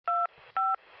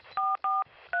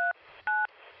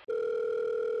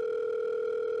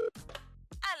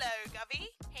Bobby.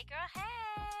 Hey girl, hey.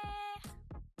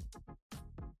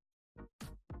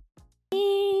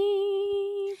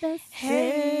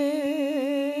 Hey.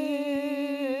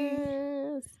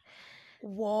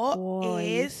 What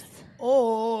is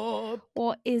up?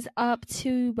 What is up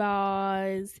to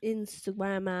guys?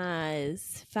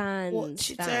 Instagrammers, fans, What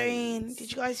you doing?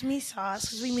 Did you guys miss us?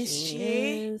 Because we missed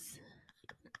you.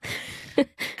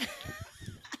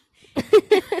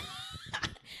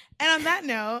 And on that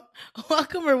note,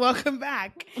 welcome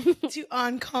back to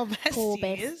On Call Besties. Cool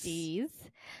besties.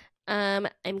 I'm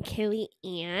Kelly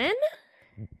Ann.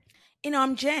 And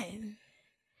I'm Jen.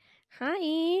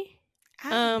 Hi.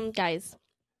 Guys.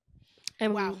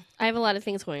 Wow. I have a lot of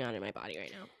things going on in my body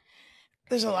right now.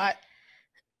 There's a lot.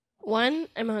 1,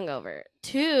 I'm hungover.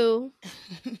 2,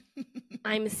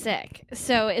 I'm sick.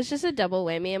 So it's just a double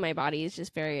whammy and my body is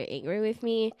just very angry with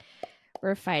me.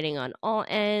 We're fighting on all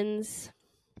ends.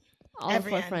 All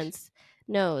Every the fronts.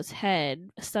 Nose,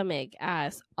 head, stomach,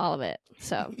 ass, all of it.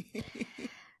 So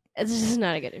it's just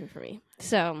not a good thing for me.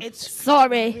 So It's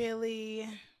sorry. Really,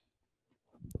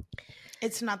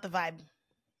 it's not the vibe.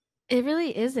 It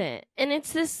really isn't. And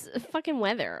it's this fucking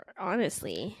weather,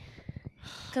 honestly.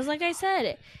 Because like I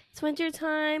said, it's winter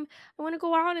time. I want to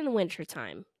go out in the winter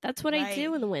time. That's what I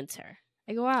do in the winter.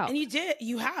 I go out. And you did.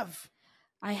 You have.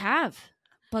 I have.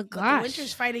 But gosh. But the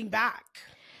winter's fighting back.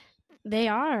 They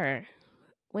are.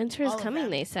 Winter is All of coming,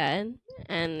 them. they said.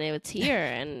 And it's here.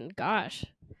 And gosh.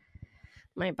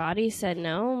 My body said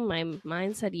no. My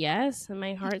mind said yes. And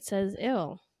my heart says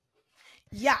ew.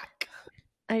 Yuck.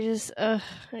 I just, I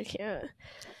can't.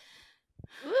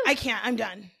 I can't. I'm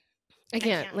done. I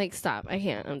can't. Like, stop. I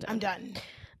can't. I'm done.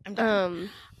 I'm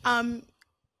done.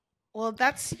 Well,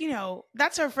 that's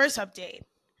our first update.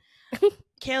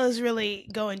 Kayla's really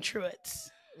going through it.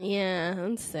 Yeah,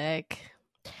 I'm sick.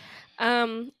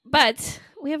 But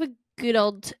we have a good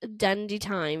old dandy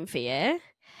time for you.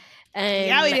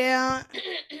 Yeah, we do.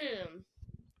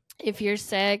 If you're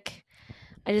sick,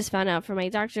 I just found out from my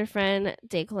doctor friend,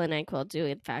 Dayquil and NyQuil do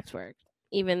in fact work,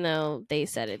 even though they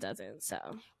said it doesn't. So,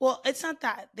 well, it's not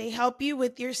that they help you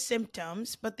with your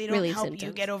symptoms, but they don't help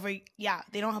you get over. Yeah,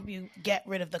 they don't help you get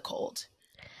rid of the cold.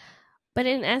 But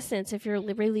in essence, if you're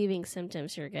relieving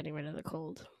symptoms, you're getting rid of the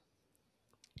cold.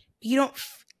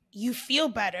 You feel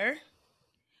better,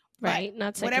 right?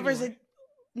 Not sick whatever's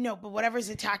anymore. But whatever's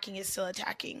attacking is still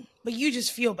attacking. But you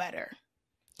just feel better.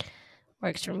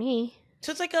 Works for me.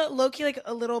 So it's like a low-key, like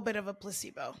a little bit of a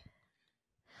placebo.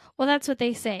 Well, that's what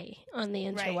they say on the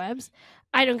interwebs.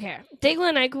 Right. I don't care. Dayquil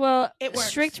and NyQuil, it works.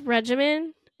 Strict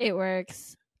regimen, it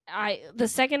works. The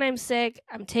second I'm sick,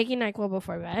 I'm taking NyQuil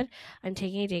before bed. I'm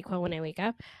taking Dayquil when I wake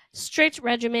up. Strict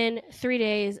regimen, 3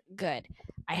 days, good.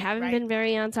 I haven't been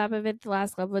very on top of it the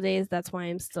last couple of days. That's why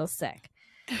I'm still sick.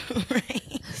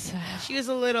 Right. So. She was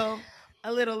a little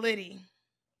litty.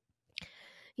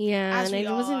 Yeah, and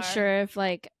I wasn't sure if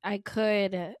I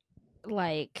could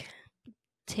take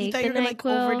you thought the you were NyQuil.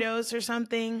 Gonna, overdose or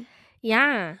something.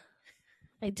 Yeah,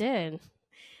 I did.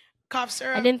 Cough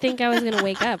syrup. I didn't think I was gonna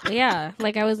wake up. Yeah,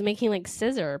 I was making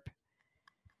scissor.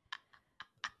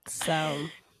 So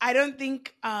I don't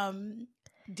think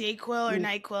Dayquil or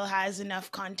NyQuil has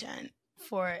enough content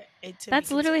for it to.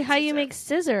 That's literally how you make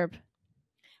scissor.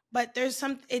 But there's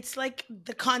it's like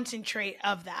the concentrate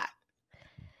of that.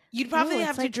 You'd probably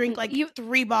have to drink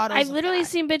 3 bottles. I've literally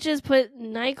seen bitches put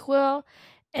NyQuil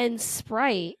and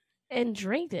Sprite and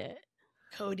drink it.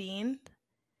 Codeine.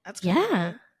 That's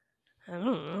yeah. I don't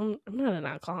know. I'm not an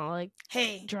alcoholic.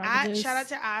 Hey, shout out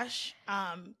to Ash.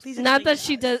 Please. Not that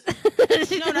she does.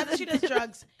 No, not that she does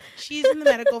drugs. She's in the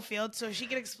medical field, so she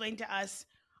can explain to us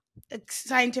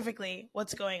scientifically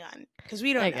what's going on because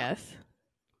we don't know. I guess.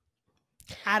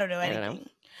 I don't know anything.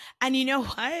 And you know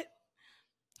what?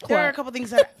 There are a couple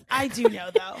things that I do know,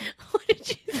 though. Why did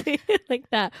you say it like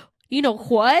that? You know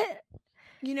what?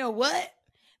 You know what?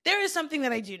 There is something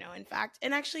that I do know, in fact.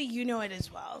 And actually, you know it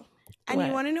as well. And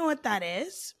you want to know what that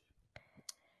is?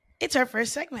 It's our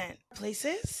first segment.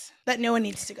 Places that no one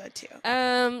needs to go to.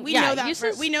 We know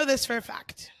that. We know this for a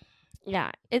fact. Yeah.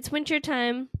 It's winter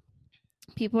time.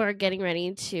 People are getting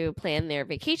ready to plan their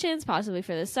vacations, possibly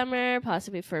for the summer,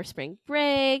 possibly for spring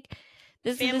break.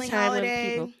 This is the time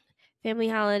when people... Family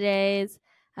holidays,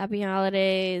 happy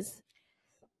holidays,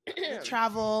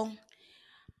 travel.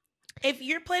 If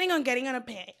you're planning on getting on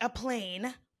a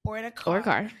plane or in a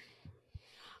car,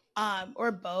 or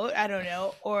a boat, I don't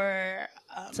know, or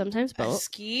sometimes boat, a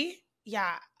ski,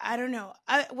 yeah, I don't know,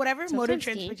 whatever sometimes mode of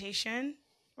transportation,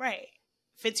 right,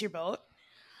 fits your boat.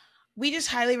 We just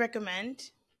highly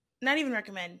recommend. Not even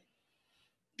recommend.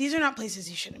 These are not places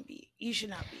you shouldn't be. You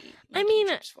should not be. I mean,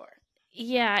 trips for.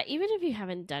 Yeah, even if you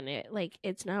haven't done it, like,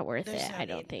 it's not worth There's it, no I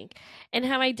don't need. think. And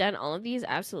have I done all of these?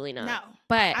 Absolutely not. No,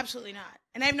 but absolutely not.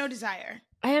 And I have no desire.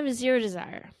 I have zero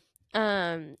desire.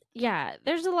 Yeah,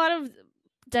 there's a lot of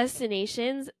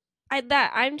destinations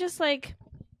I'm just like,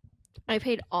 I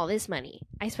paid all this money.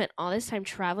 I spent all this time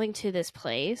traveling to this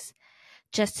place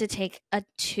just to take a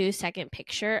 2-second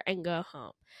picture and go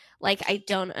home. Like, I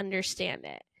don't understand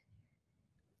it.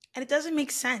 And it doesn't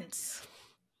make sense.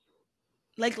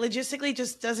 Like, logistically,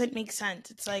 just doesn't make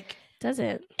sense. It's like,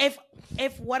 doesn't.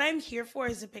 If what I'm here for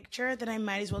is a picture, then I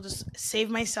might as well just save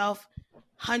myself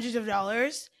hundreds of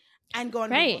dollars and go on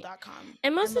Google.com.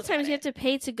 And most of the times you have to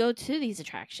pay to go to these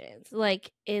attractions,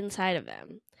 like, inside of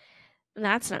them.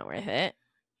 That's not worth it.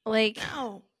 Like,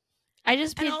 no. I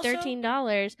just paid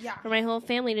 $13 for my whole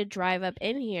family to drive up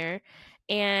in here,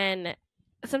 and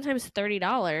sometimes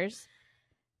 $30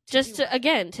 just to,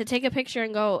 again, to take a picture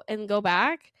and go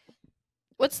back.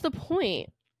 What's the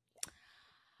point?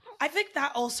 I think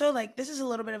that also, like, this is a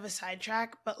little bit of a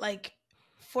sidetrack, but, like,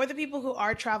 for the people who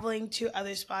are traveling to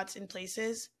other spots and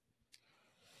places,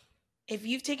 if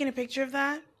you've taken a picture of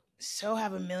that, so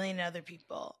have a million other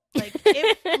people. Like,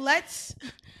 let's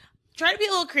try to be a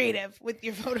little creative with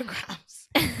your photographs.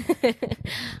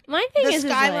 My thing is the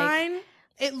skyline, like,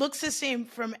 it looks the same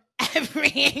from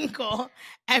every angle,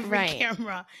 every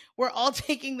camera. We're all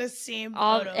taking the same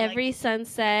photo. Every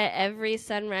sunset, every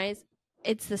sunrise,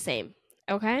 it's the same.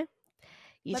 Okay?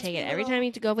 You take it every time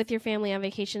you go with your family on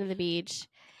vacation to the beach.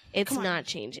 It's not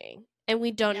changing. And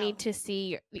we don't need to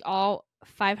see all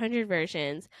 500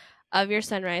 versions of your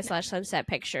sunrise/sunset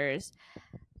pictures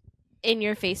in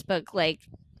your Facebook, like,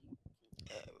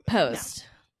 post.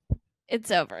 No. It's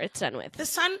over. It's done with. The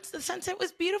sunset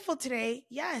was beautiful today.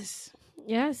 Yes.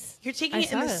 You're taking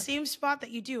it in the same spot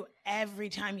that you do every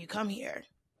time you come here.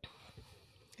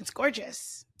 It's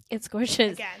gorgeous.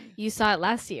 Again. You saw it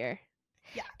last year.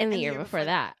 Yeah. And the year before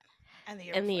that. And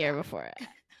the year before it.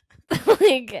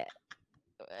 Like,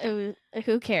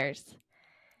 who cares?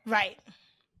 Right.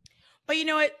 But you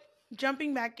know what?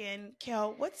 Jumping back in,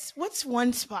 Kale, what's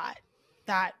one spot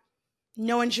that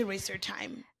no one should waste their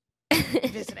time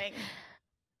visiting?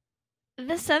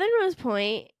 The southernmost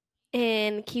point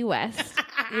in Key West.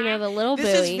 You know, the little buoy.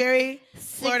 This is very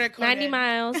Florida coded. 90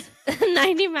 miles.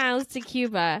 90 miles to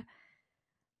Cuba.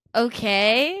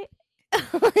 Okay.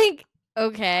 Like,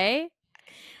 okay.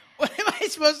 What am I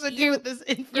supposed to do with this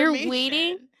information? You're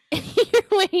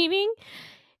waiting.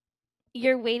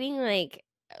 You're waiting, like,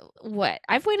 what?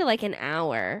 I've waited like an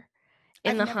hour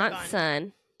in the hot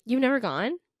sun. You've never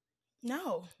gone?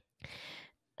 No.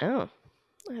 Oh.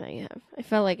 I know you have. I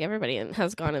felt like everybody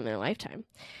has gone in their lifetime.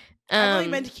 I've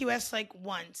only been to Key West like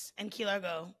once and Key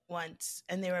Largo once,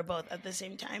 and they were both at the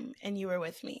same time, and you were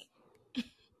with me.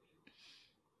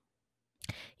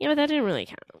 Yeah, but that didn't really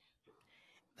count.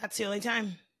 That's the only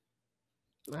time.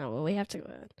 Oh, well, we have to go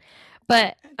ahead.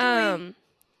 But,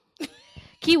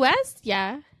 Key West?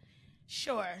 Yeah.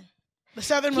 Sure. The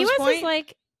southernmost Key West point? is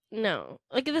like, no.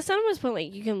 Like, the southernmost point,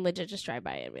 like, you can legit just drive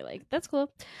by it and be like, that's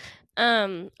cool.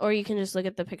 Or you can just look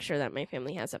at the picture that my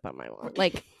family has up on my wall.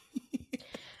 Like,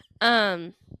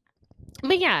 but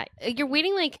yeah, you're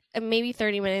waiting like maybe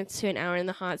 30 minutes to an hour in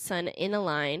the hot sun in a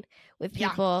line with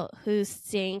people who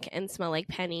stink and smell like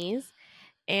pennies.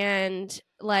 And,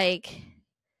 like,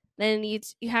 then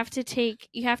you have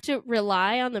to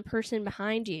rely on the person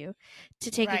behind you to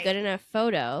take a good enough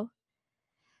photo.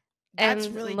 That's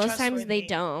and really most times they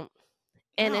don't.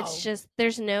 And it's just,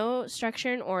 there's no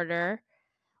structure and order.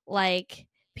 Like,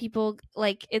 people,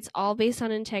 like, it's all based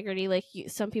on integrity. Like,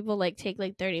 some people, like, take,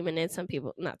 like, 30 minutes. Some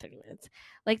people, not 30 minutes.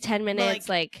 Like, 10 minutes,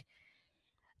 like,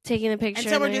 taking the picture. And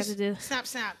someone just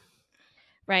snap.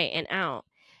 Right, and out.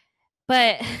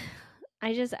 But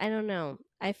I don't know.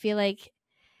 I feel like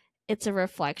it's a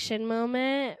reflection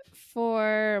moment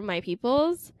for my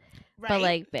peoples. Right. But,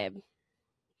 like, babe,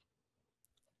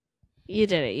 you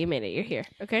did it. You made it. You're here.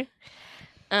 Okay?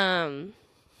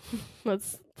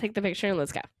 Let's take the picture and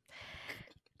let's go.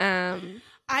 Then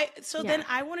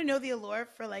I want to know the allure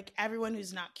for, like, everyone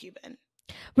who's not Cuban.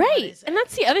 Right. And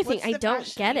that's the other thing. I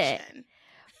don't get it.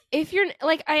 If you're,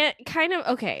 like, I kind of,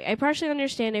 okay, I partially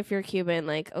understand if you're Cuban,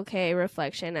 like, okay,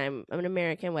 reflection, I'm an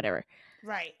American, whatever.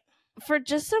 Right. For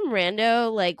just some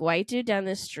rando, like, white dude down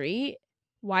the street,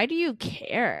 why do you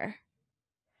care?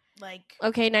 Like,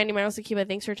 okay, 90 miles to Cuba,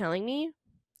 thanks for telling me.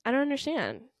 I don't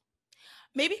understand.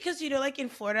 Maybe because, you know, like, in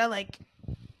Florida, like,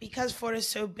 because Florida's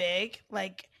so big,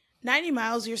 like, 90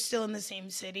 miles, you're still in the same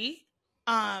city.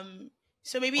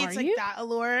 So maybe it's like that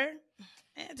allure.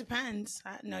 It depends.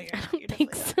 No, you're not. You're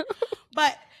definitely not.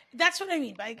 But that's what I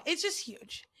mean. Like, it's just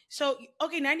huge. So,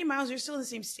 okay, 90 miles, you're still in the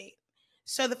same state.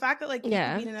 So the fact that like you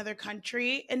could be in another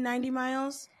country in 90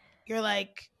 miles, you're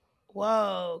like,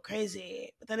 whoa,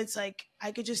 crazy. But then it's like,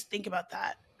 I could just think about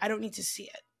that. I don't need to see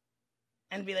it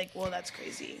and be like, whoa, that's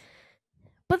crazy.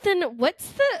 But then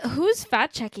who's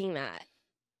fact checking that?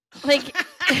 Like,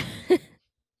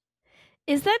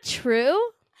 is that true?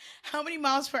 How many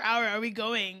miles per hour are we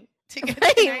going to get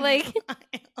right, to 90 like,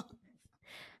 miles?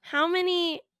 How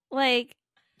many, like,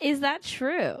 is that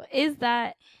true? Is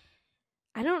that,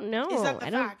 I don't know. Is that the I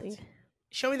fact? don't think.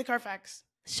 Show me the Carfax.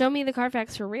 Show me the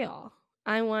Carfax for real.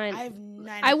 I have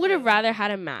I would have rather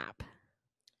had a map.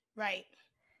 Right.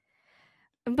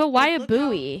 But why a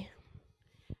buoy?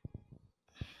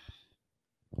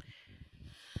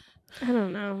 I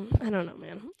don't know,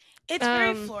 man. It's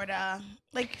very Florida.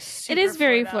 Like, super it is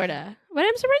very Florida. But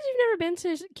I'm surprised you've never been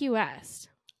to Key West.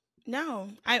 No.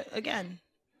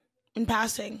 In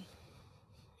passing.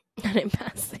 Not in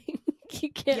passing. You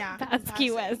can't pass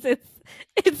Key West.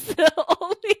 It's the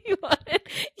only one.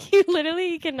 You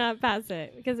literally cannot pass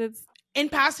it because it's in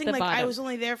passing. Like bottom. I was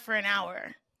only there for an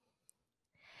hour.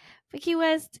 But Key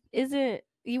West isn't.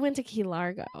 You went to Key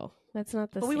Largo. That's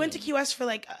not the. But same. We went to Key West for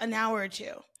like an hour or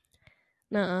two.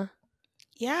 Nuh-uh.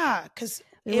 Yeah, because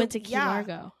we went to Key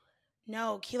Largo.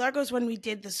 No, Key Largo's when we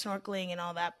did the snorkeling and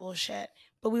all that bullshit.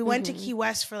 But we went to Key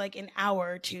West for like an hour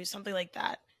or two, something like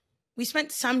that. We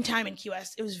spent some time in Key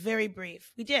West. It was very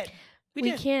brief. We did.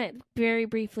 We can't very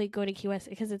briefly go to Key West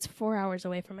because it's 4 hours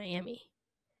away from Miami.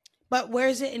 But where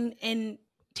is it in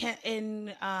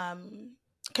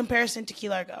comparison to Key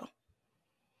Largo?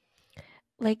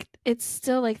 Like it's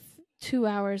still like 2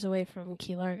 hours away from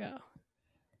Key Largo.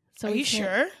 So are you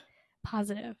sure?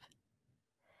 Positive.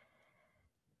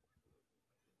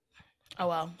 Oh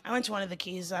well, I went to one of the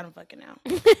keys. I don't fucking know.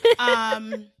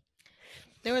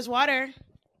 There was water.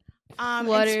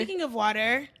 And speaking of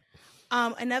water,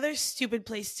 another stupid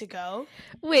place to go.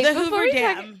 Wait, the Hoover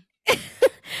Dam. Before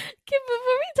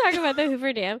we talk about the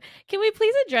Hoover Dam, can we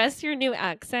please address your new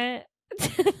accent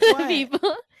to the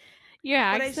people? Your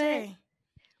accent. What'd I say?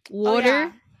 Water. Oh,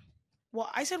 yeah.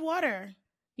 Well, I said water.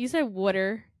 You said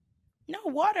water. No,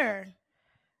 water.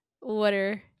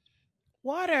 Water.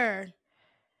 Water.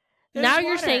 There's now water.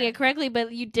 You're saying it correctly,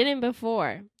 but you didn't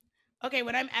before. Okay,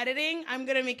 when I'm editing, I'm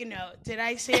gonna make a note. Did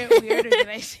I say it weird or did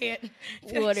I say it?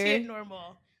 Water. I say it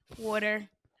normal? Water.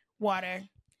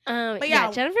 But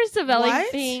yeah, Jennifer's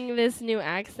developing this new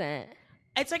accent.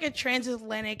 It's like a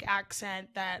transatlantic accent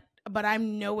but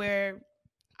I'm nowhere.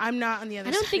 I'm not on the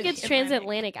other side. I don't think it's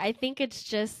transatlantic. I think it's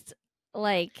just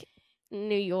like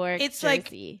New York. It's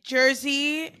Jersey. Like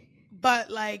Jersey, but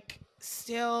like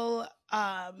still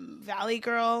Valley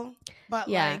Girl, but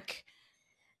like.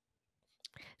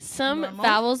 Some normal?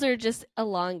 vowels are just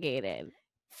elongated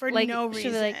for like, no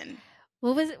reason. Like,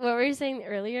 what were you saying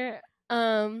earlier?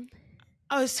 Oh,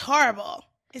 it's horrible.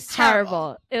 It's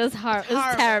terrible. It was horrible. It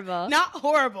was terrible. Not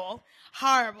horrible.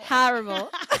 Horrible. Horrible.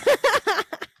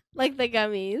 Like the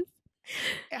gummies.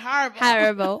 Horrible.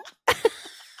 Horrible.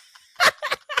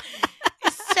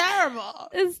 It's terrible.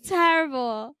 It's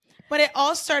terrible. But it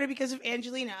all started because of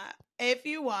Angelina. If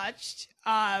you watched,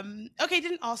 okay, it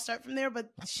didn't all start from there, but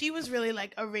she was really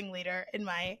like a ringleader in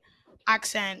my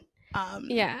accent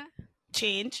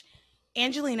change.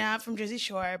 Angelina from Jersey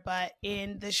Shore, but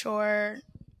in the Shore,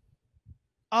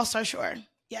 All-Star Shore,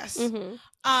 yes.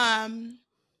 Mm-hmm.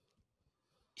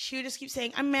 She would just keep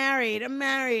saying, I'm married.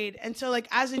 And so like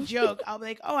as a joke, I'll be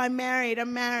like, oh, I'm married.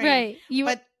 Right.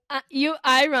 You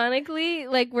ironically,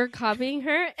 like, were copying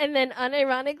her, and then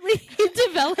unironically, you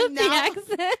developed the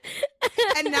accent.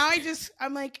 And now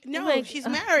I'm like, no, she's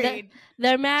married.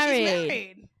 They're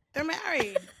married. They're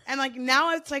married. And, like,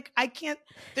 now it's like, I can't,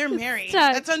 they're married.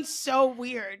 That sounds so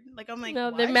weird. Like, I'm like,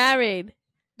 no, what? They're married.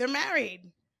 They're married.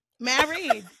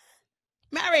 Married.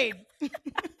 Married.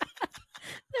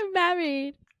 They're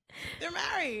married. They're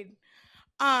married.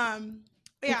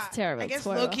 Yeah, it's terrible. I guess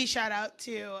low-key shout out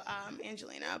to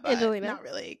Angelina, but not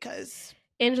really, because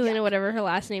Angelina, whatever her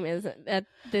last name is at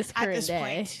this current day.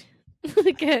 Point.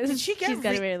 Because did she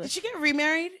get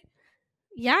remarried?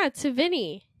 Yeah, to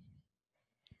Vinny.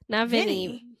 Not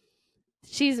Vinny.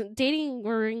 She's dating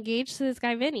or engaged to this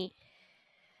guy Vinny.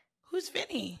 Who's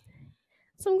Vinny?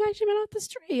 Some guy she met off the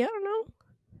street. I don't know.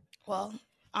 Well,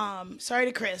 sorry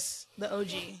to Chris, the OG.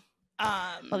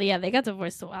 Well, yeah, they got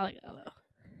divorced a while ago, though.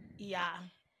 Yeah.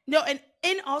 No, and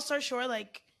in All-Star Shore,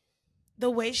 like,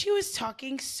 the way she was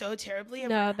talking so terribly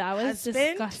about No, that was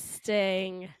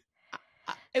disgusting.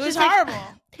 It was horrible.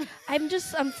 Like,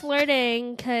 I'm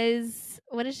flirting because,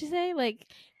 what did she say? Like,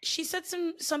 she said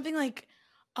something like,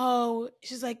 oh,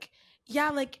 she's like, Yeah,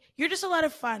 like, you're just a lot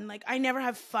of fun. Like, I never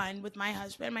have fun with my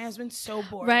husband. My husband's so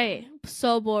boring. Right.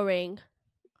 So boring.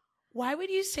 Why would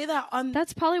you say that on...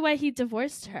 That's probably why he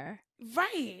divorced her.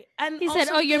 Right. And he said,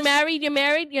 oh, you're married? You're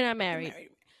married? You're not married.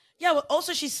 Yeah, well,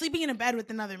 also, she's sleeping in a bed with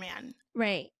another man.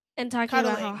 Right. And talking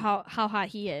about how hot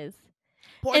he is.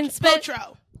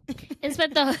 Potro. And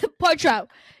spent the... Potro.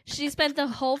 She spent the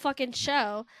whole fucking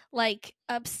show, like,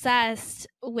 obsessed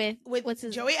with what's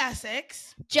his... Joey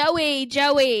Essex. Joey.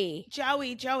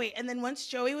 And then once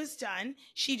Joey was done,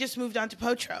 she just moved on to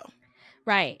Potro.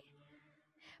 Right.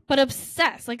 But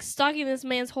obsessed, like, stalking this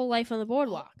man's whole life on the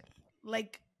boardwalk.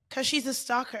 Like, because she's a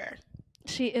stalker.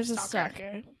 She is a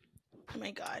stalker. Oh,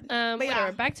 my God. But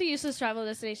whatever. Back to useless travel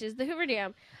destinations. The Hoover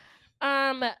Dam.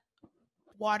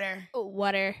 Water.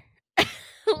 Water.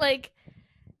 Like...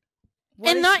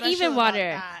 What and not even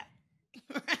water.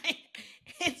 Right?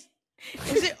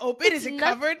 Is it open? Is it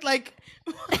covered? Like,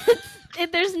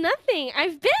 there's nothing.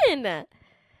 I've been.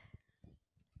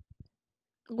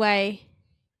 Why?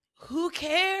 Who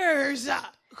cares?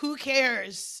 Who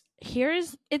cares?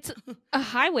 It's a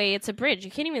highway. It's a bridge. You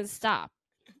can't even stop.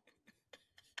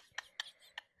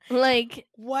 Like,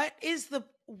 what is the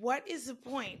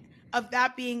point of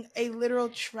that being a literal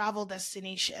travel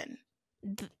destination?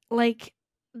 Like,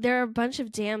 there are a bunch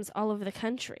of dams all over the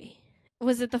country.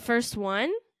 Was it the first one?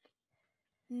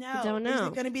 No. I don't know. Is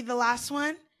it going to be the last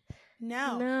one?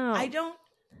 No. I don't.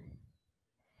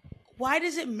 Why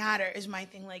does it matter is my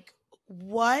thing. Like,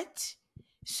 what?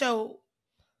 So,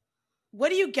 what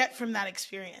do you get from that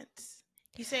experience?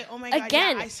 You say, oh my God,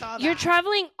 again, yeah, I saw that. You're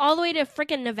traveling all the way to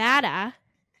freaking Nevada.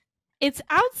 It's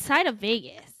outside of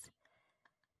Vegas.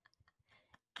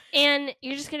 And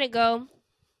you're just going to go...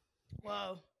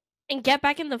 Whoa. And get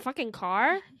back in the fucking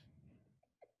car?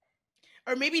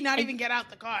 Or maybe not even get out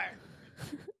the car.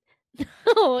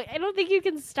 No, I don't think you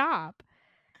can stop.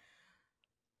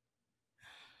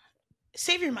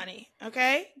 Save your money,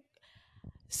 okay?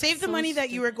 Save the money that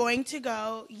you were going to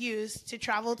go use to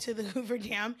travel to the Hoover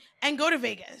Dam and go to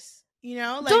Vegas. You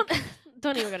know? Like,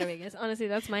 don't even go to Vegas. Honestly,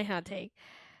 that's my hot take.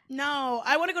 No,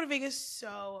 I want to go to Vegas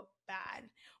so bad.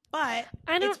 But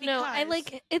I don't know.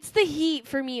 It's the heat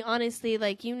for me, honestly.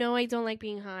 Like, I don't like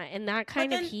being hot. And that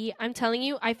kind of heat, I'm telling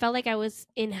you, I felt like I was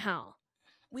in hell.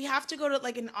 We have to go to,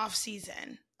 like, an off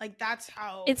season. Like, that's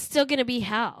how... It's still going to be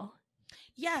hell.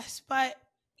 Yes, but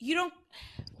you don't...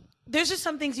 There's just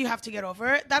some things you have to get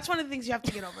over. That's one of the things you have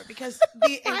to get over. Because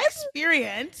the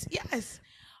experience... Yes.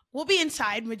 We'll be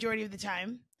inside majority of the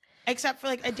time. Except for,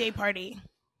 like, a day party.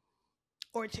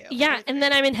 Or two. Yeah, and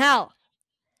then I'm in hell.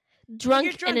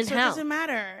 Drunk and in so hell.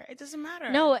 It doesn't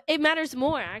matter. No, it matters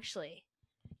more, actually.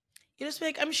 You just be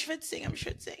like, I'm schwitzing.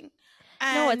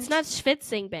 And no, it's not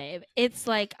schwitzing, babe. It's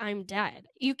like, I'm dead.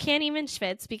 You can't even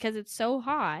schwitz because it's so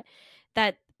hot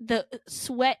that the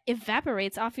sweat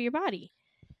evaporates off of your body.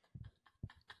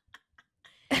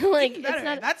 Like, it's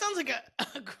not... That sounds like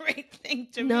a great thing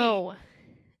to me.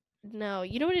 No,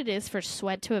 you know what it is for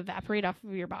sweat to evaporate off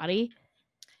of your body?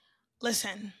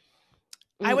 Listen,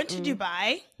 I went to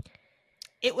Dubai.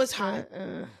 It was hot,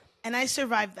 and I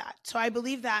survived that. So I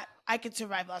believe that I could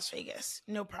survive Las Vegas,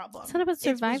 no problem. It's not about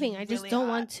surviving. I just don't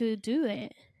want to do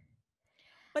it.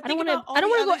 But I don't want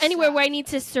to go anywhere where I need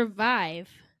to survive.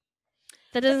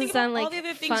 That doesn't sound like all the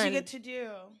other things fun. You get to do.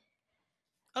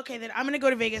 Okay, then I'm gonna go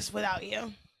to Vegas without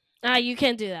you. You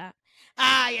can't do that.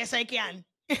 Yes, I can.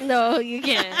 No, you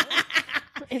can't.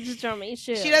 It's drama.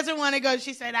 She doesn't want to go.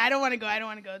 She said, I don't want to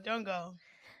go. Don't go.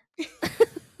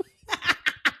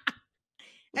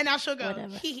 And now she'll go.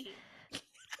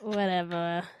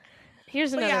 Whatever.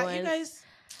 Here's another one. You guys,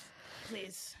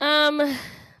 please.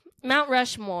 Mount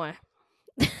Rushmore.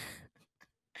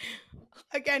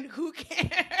 Again, who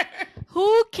cares?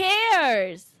 Who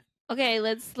cares? Okay,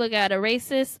 let's look at a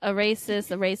racist, and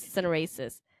a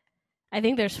racist. I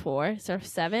think there's 4. Is there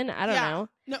 7? I don't know.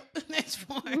 No, there's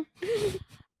 4.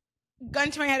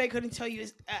 Gun to my head, I couldn't tell you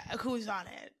who's on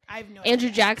it. I have no idea. Andrew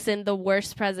Jackson, the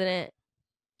worst president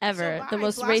ever. The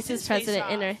most racist president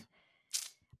in our...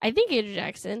 I think Andrew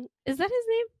Jackson. Is that his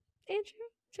name? Andrew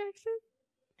Jackson?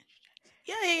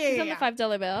 Yeah. He's on the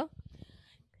 $5 bill.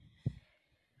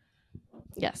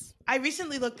 Yes. I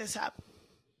recently looked this up.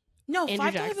 No,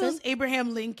 Andrew $5 bill is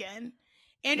Abraham Lincoln.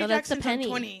 Andrew Jackson's on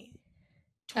 $20.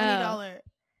 $20.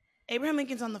 Abraham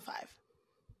Lincoln's on the 5.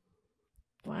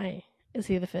 Why? Is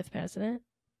he the 5th president?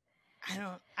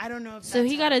 I don't know if so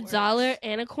he got $1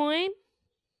 and a coin?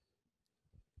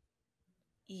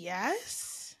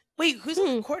 Yes. Wait, who's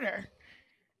on the quarter?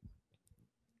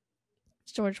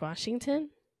 George Washington.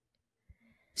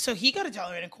 So he got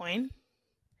 $1 and a coin.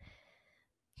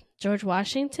 George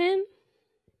Washington?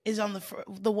 is on the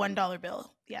 $1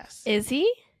 bill. Yes. Is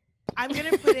he? I'm going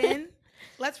to put in,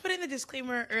 let's put in the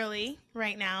disclaimer early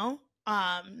right now.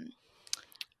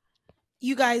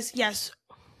 You guys, yes.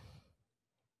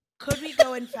 Could we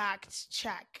go in fact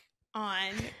check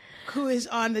on who is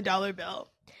on the dollar bill?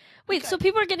 Wait, so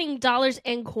people are getting dollars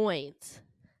and coins?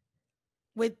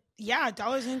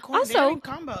 Dollars and coins. Also, they're in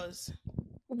combos.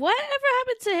 Whatever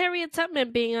happened to Harriet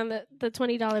Tubman being on the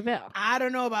 $20 bill? I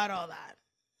don't know about all that.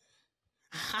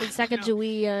 And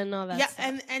Sacagawea and all that stuff.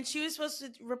 Yeah, and she was supposed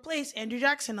to replace Andrew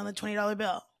Jackson on the $20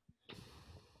 bill.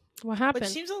 What happened?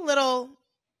 Which seems a little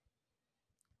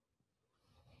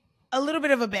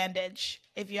bit of a bandage,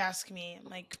 if you ask me. I'm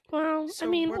like, well, so I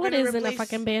mean, what isn't a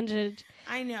fucking bandage?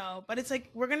 I know, but it's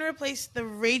like, we're going to replace the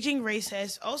raging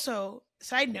racist. Also,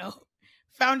 side note,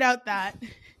 found out that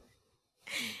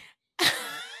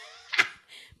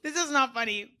this is not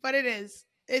funny, but it is.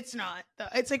 It's not.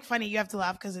 It's like funny. You have to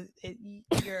laugh because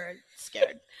you're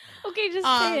scared. Okay, just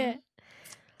say it.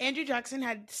 Andrew Jackson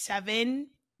had 7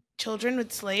 children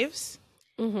with slaves,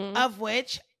 of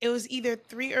which it was either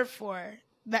 3 or 4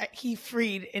 that he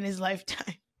freed in his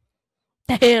lifetime.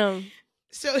 Damn.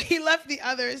 So he left the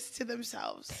others to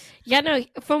themselves. Yeah, no,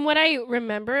 from what I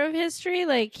remember of history,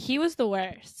 like, he was the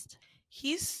worst.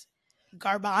 He's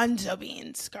garbanzo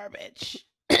beans garbage.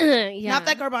 Yeah. Not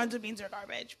that garbanzo beans are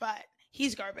garbage, but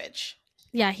he's garbage.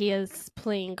 Yeah, he is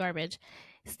plain garbage.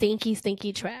 Stinky,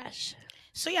 stinky trash.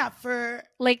 So yeah, for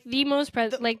like the most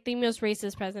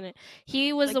racist president.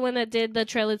 He was the one that did the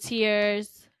Trail of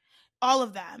Tears. All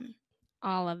of them.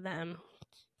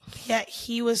 Yeah,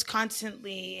 he was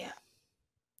constantly.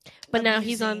 But now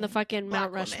he's on the fucking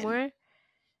Mount Rushmore.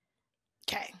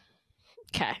 Okay.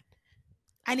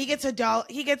 And he gets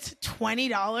 $1. He gets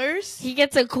 $20. He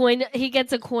gets a coin. He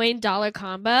gets a $1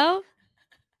 combo.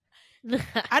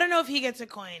 I don't know if he gets a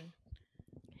coin.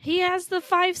 He has the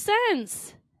 5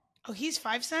 cents. Oh, he's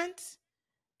 5 cents?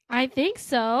 I think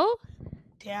so.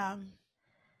 Damn.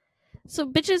 So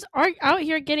bitches are out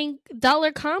here getting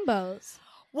dollar combos.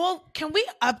 Well, can we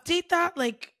update that?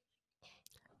 Like,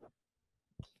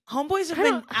 homeboys have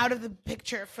been out of the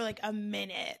picture for like a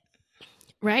minute.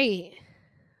 Right.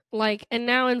 Like, and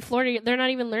now in Florida, they're not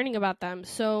even learning about them.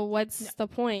 So what's the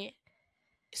point?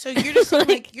 So you're just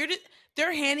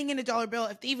they're handing in a dollar bill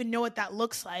if they even know what that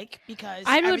looks like, because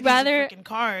I would rather a freaking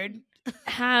card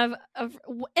have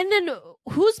and then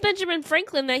who's Benjamin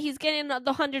Franklin that he's getting the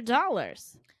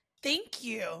 $100? Thank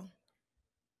you.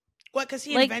 What? Because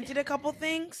he invented a couple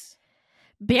things.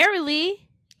 Barely.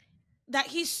 That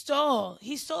he stole.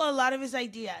 He stole a lot of his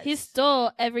ideas. He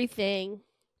stole everything.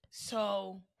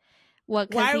 So what?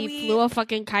 Because he flew a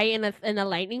fucking kite in a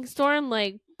lightning storm.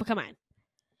 Like, come on.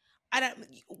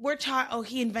 We're taught. Oh,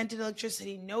 he invented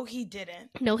electricity. No, he didn't.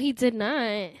 No, he did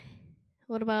not.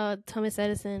 What about Thomas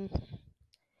Edison?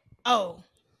 Oh,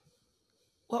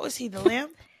 what was he? The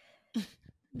lamp?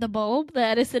 The bulb? The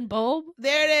Edison bulb?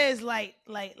 There it is. Light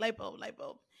bulb.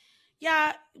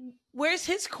 Yeah. Where's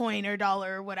his coin or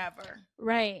dollar or whatever?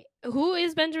 Right. Who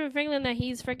is Benjamin Franklin that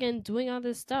he's freaking doing all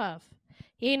this stuff?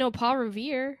 He ain't no Paul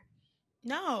Revere.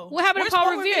 No. What happened to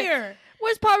Paul Revere?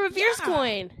 Where's Paul Revere's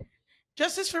coin?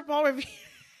 Justice for Paul Revere.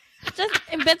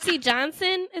 And Betsy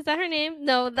Johnson? Is that her name?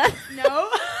 No. No.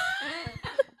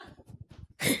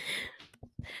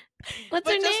 What's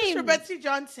her name? Justice for Betsy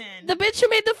Johnson. The bitch who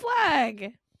made the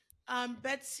flag.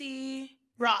 Betsy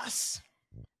Ross.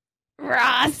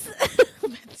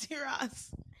 Betsy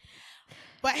Ross.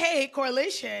 But hey,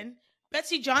 correlation.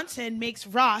 Betsy Johnson makes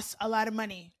Ross a lot of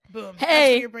money. Boom. Hey. That's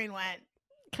where your brain went.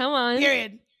 Come on.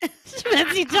 Period.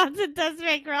 Betsy Johnson does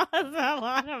make Ross a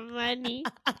lot of money.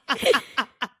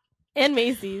 And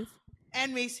Macy's.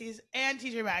 And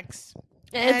TJ Maxx.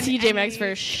 And TJ Maxx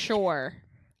for sure.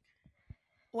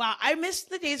 Wow, I missed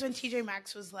the days when TJ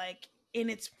Maxx was like in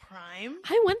its prime.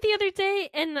 I went the other day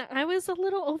and I was a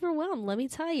little overwhelmed, let me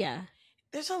tell you.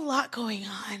 There's a lot going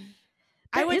on.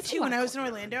 I went to when I was in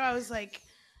Orlando. I was like,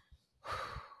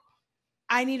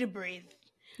 I need to breathe.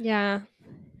 Yeah.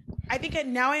 I think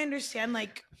now I understand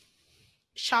like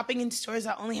shopping in stores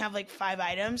that only have like 5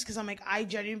 items, because I'm like, I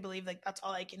genuinely believe like that's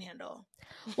all I can handle.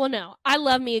 Well, no, I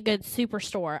love me a good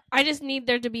superstore. I just need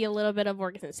there to be a little bit of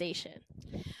organization.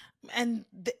 And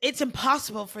it's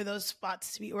impossible for those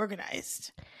spots to be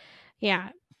organized. Yeah.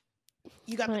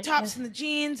 You got the tops and the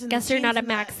jeans. And guess you're not a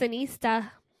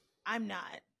Maxinista. I'm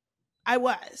not. I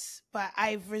was, but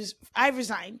I've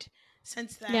resigned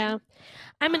since then. Yeah.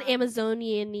 I'm an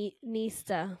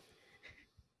Amazonianista.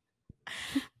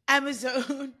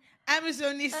 Amazonista.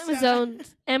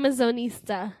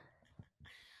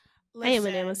 Listen, I am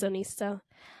an Amazonista.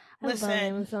 I love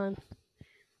Amazon.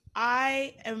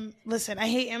 Listen, I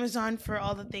hate Amazon for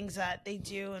all the things that they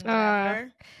do and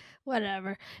whatever.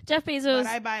 Whatever. Jeff Bezos.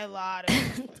 But I buy a lot of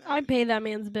stuff from them. I pay that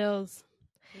man's bills.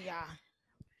 Yeah.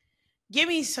 Give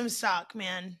me some stock,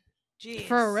 man. Jeez.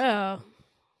 For real.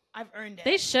 I've earned it.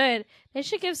 They should. They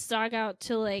should give stock out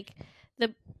to like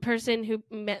the person who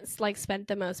spent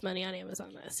the most money on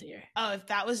Amazon last year. Oh, if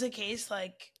that was the case,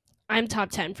 like I'm top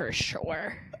 10 for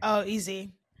sure. Oh,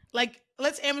 easy. Like,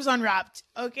 let's Amazon Wrapped,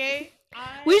 okay?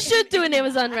 We should do an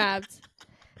Amazon Wrapped.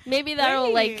 Maybe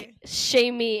that'll like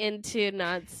shame me into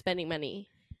not spending money.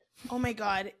 Oh my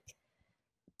god!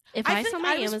 If I saw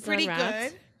my Amazon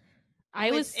Wrapped,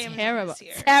 I was terrible.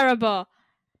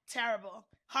 Terrible.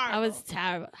 Horrible.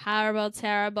 I was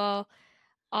terrible.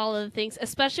 All of the things,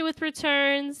 especially with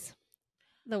returns,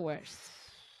 the worst.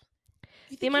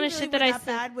 The amount of shit that I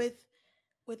said with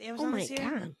Amazon this year?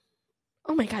 God.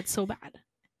 Oh my god, so bad.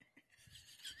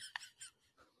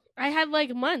 I had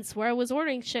like months where I was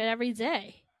ordering shit every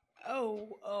day.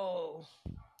 Oh.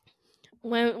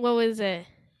 What was it?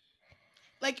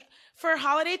 Like, for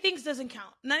holiday things doesn't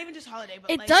count. Not even just holiday, but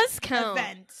it does count.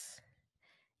 Events.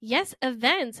 Yes,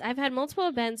 events. I've had multiple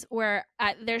events where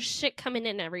there's shit coming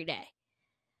in every day.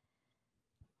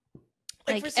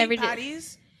 Like for St.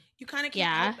 Patty's, you kind of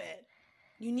can't help it.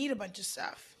 You need a bunch of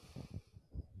stuff.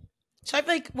 So I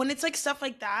feel like when it's like stuff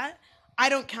like that, I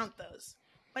don't count those.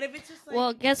 But if it's just like...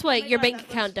 Well, guess what? Your bank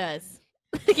account does.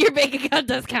 Your bank account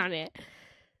does count it.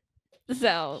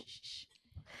 So...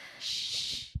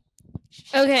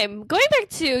 Okay, going back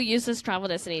to useless travel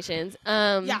destinations.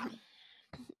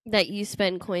 That you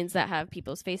spend coins that have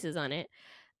people's faces on it.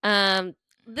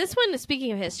 This one,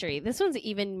 speaking of history, this one's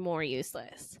even more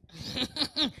useless.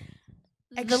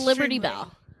 The Liberty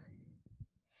Bell.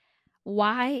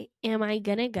 Why am I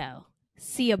gonna go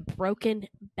see a broken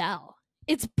bell?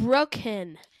 It's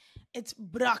broken. It's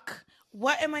broke.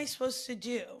 What am I supposed to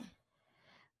do?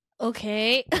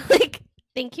 Okay.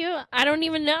 Thank you. I don't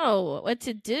even know what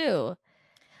to do.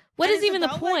 What is even the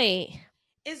point?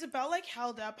 Is the bell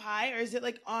held up high, or is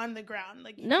it on the ground?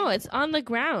 No, it's on the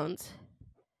ground.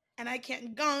 And I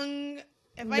can't gong.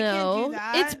 If I can't do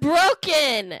that, it's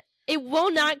broken. It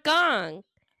will not gong.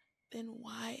 Then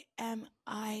why am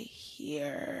I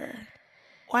here?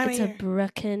 Why am I here? It's a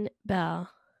broken bell.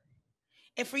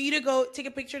 If for you to go take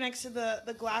a picture next to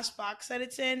the glass box that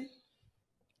it's in.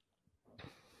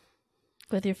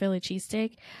 With your Philly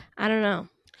cheesesteak? I don't know.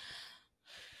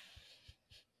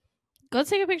 Go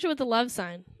take a picture with the love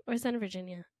sign. Or is that in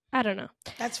Virginia? I don't know.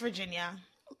 That's Virginia.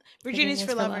 Virginia's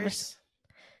for lovers.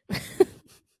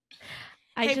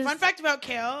 Fun fact about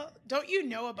kale. Don't you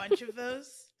know a bunch of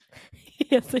those?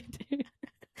 Yes, I do.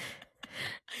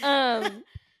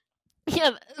 Yeah,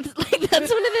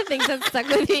 that's one of the things that stuck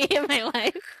with me in my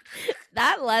life.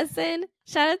 That lesson,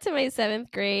 shout out to my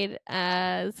 7th grade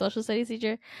social studies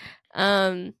teacher.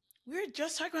 We were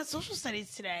just talking about social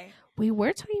studies today.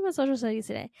 Yeah,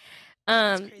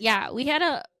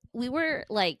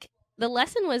 the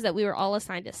lesson was that we were all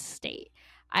assigned a state.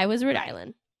 I was Rhode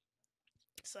Island.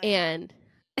 And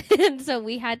so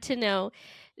we had to know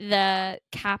the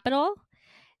capital,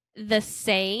 the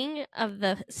saying of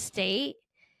the state,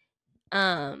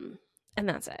 and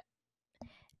that's it.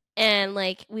 And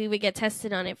we would get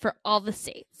tested on it for all the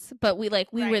states, but we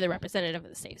were the representative of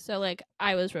the state. So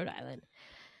I was Rhode Island.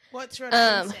 What's Rhode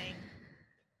Island saying?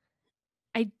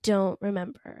 I don't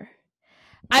remember.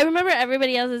 I remember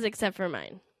everybody else's except for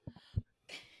mine.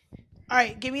 All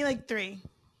right, give me 3.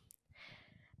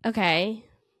 Okay.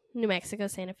 New Mexico,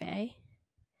 Santa Fe.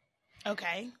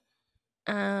 Okay.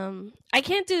 I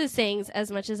can't do the sayings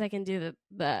as much as I can do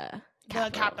the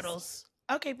capitals.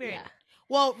 Okay, period. Yeah.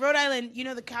 Well, Rhode Island, you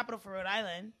know the capital for Rhode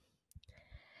Island?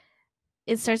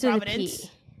 It starts with a P.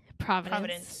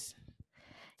 Providence,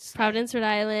 Rhode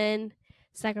Island.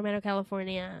 Sacramento,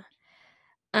 California.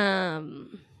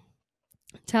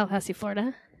 Tallahassee,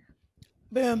 Florida.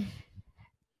 Boom.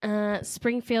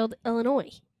 Springfield,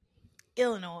 Illinois.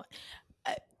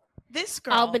 This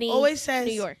girl Albany, always says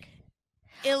New York.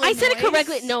 Illinois. I said it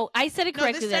correctly. No, I said it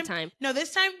correctly that time. No,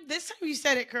 this time you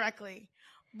said it correctly.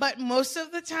 But most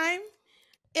of the time,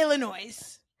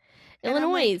 Illinois.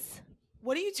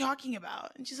 What are you talking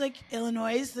about? And she's like,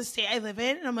 Illinois, the state I live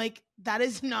in. And I'm like, that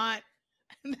is not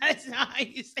how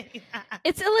you say that.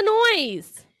 It's Illinois.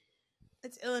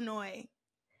 It's Illinois.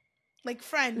 Like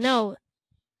French. No,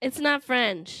 it's not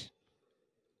French.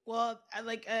 Well,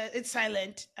 it's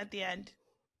silent at the end.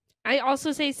 I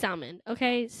also say salmon.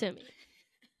 Okay, sue me.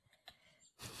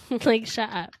 Shut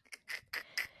up.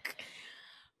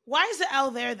 Why is the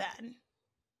L there then?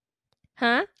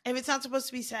 Huh? If it's not supposed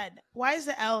to be said, why is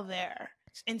the L there?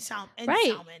 And salmon. And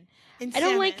I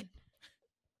don't salmon. like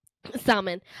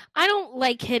salmon. I don't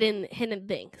like hidden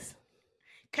things.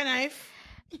 Knife.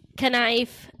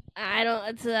 I don't.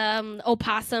 It's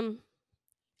opossum.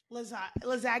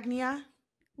 Lasagna.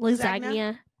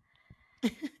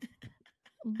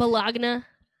 Bologna.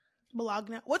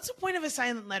 What's the point of a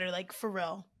silent letter? Like, for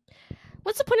real?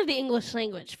 What's the point of the English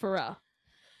language, for real?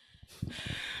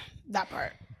 That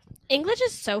part. English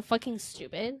is so fucking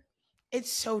stupid.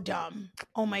 It's so dumb.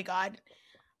 Oh my God.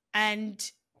 And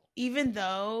even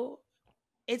though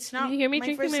it's not you hear me my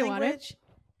drinking first my language, water?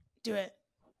 Do it.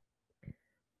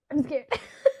 I'm scared.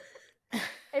 I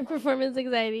have performance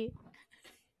anxiety.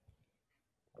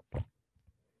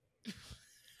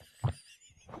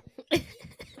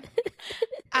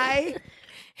 I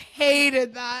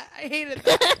hated that.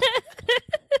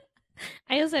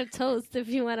 I also have toast if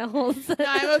you want to hold some. No,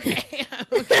 I'm okay.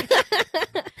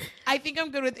 I think I'm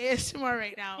good with ASMR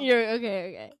right now. You're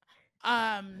okay.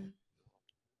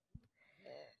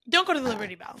 Don't go to the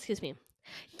Liberty Bell. Excuse me.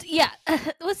 Yeah,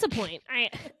 what's the point?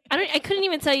 I couldn't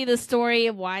even tell you the story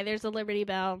of why there's a Liberty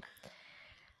Bell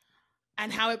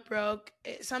and how it broke.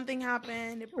 Something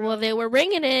happened. Well, they were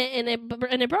ringing it and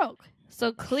it broke.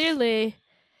 So clearly,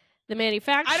 the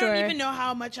manufacturer. I don't even know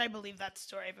how much I believe that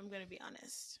story. If I'm going to be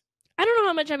honest, I don't know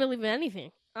how much I believe in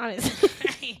anything.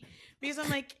 Honestly, because I'm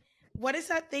like, what is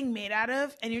that thing made out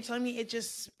of? And you're telling me it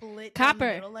just split copper down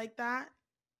the middle like that.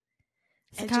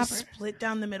 It's and copper. Just split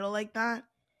down the middle like that.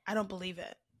 I don't believe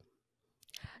it.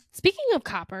 Speaking of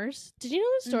coppers, did you know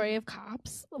the story of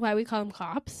cops? Why we call them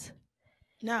cops?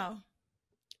 No.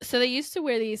 So they used to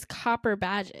wear these copper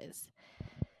badges.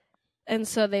 And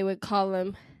so they would call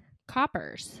them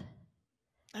coppers.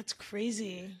 That's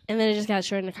crazy. And then it just got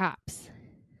shortened to cops.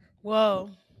 Whoa.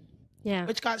 Yeah.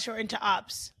 Which got shortened to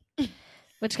ops.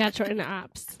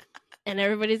 And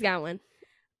everybody's got one.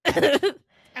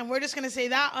 And we're just going to say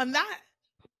that on that.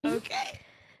 Okay.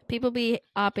 People be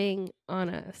opping on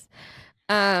us.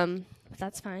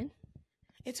 That's fine.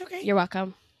 It's okay. You're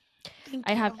welcome. Thank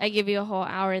you. I give you a whole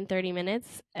hour and 30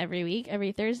 minutes every week,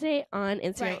 every Thursday on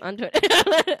Instagram, on Twitter.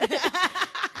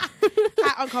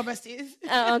 Uncle Besties.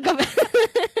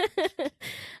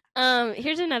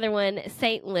 Here's another one.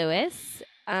 St. Louis.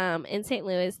 In St.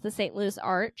 Louis, the St. Louis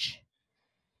Arch.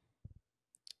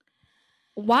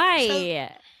 Why?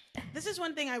 So, this is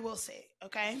one thing I will say,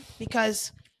 okay?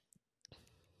 Because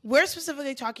we're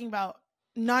specifically talking about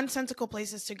nonsensical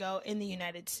places to go in the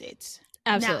United States.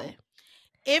 Absolutely. Now,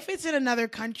 if it's in another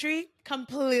country,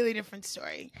 completely different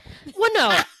story. Well,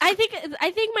 no, I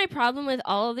think my problem with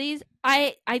all of these,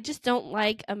 I just don't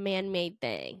like a man-made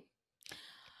thing.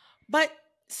 But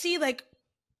see, like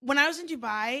when I was in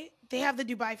Dubai, they have the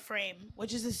Dubai Frame,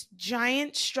 which is this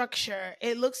giant structure.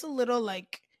 It looks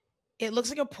like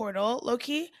a portal, low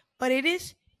key, but it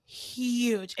is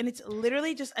huge, and it's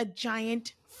literally just a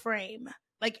giant frame.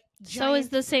 So is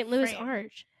the St. Louis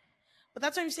Arch. But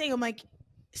that's what I'm saying. I'm like,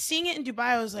 seeing it in Dubai,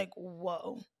 I was like,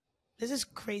 whoa, this is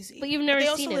crazy. But you've never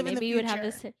seen it. Maybe you would have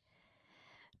this.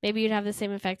 Maybe you'd have the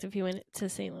same effect if you went to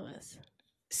St. Louis.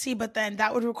 See, but then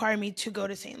that would require me to go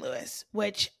to St. Louis,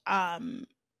 which I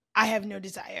have no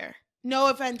desire. No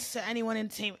offense to anyone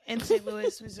in St.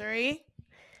 Louis, Missouri.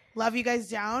 Love you guys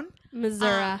down.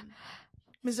 Missouri.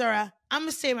 I'm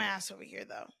gonna stay my ass over here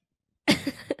though.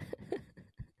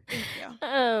 Thank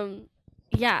you.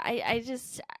 Yeah,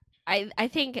 I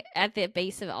think at the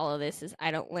base of all of this is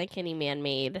I don't like any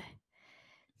man-made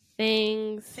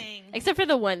things. Except for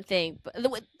the one thing.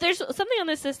 But there's something on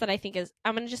this list that I think is,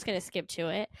 I'm just going to skip to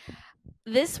it.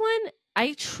 This one,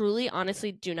 I truly,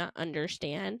 honestly do not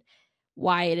understand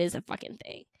why it is a fucking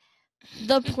thing.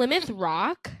 The Plymouth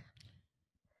Rock,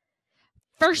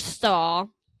 first of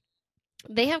all,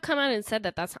 they have come out and said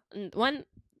that that's, one,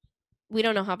 we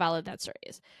don't know how valid that story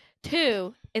is.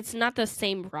 Two, it's not the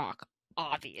same rock,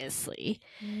 obviously.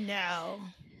 No.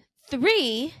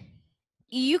 3,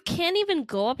 you can't even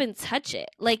go up and touch it.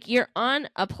 Like, you're on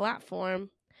a platform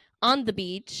on the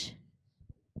beach.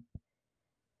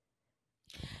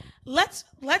 Let's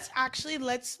do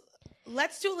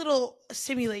a little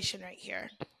simulation right here.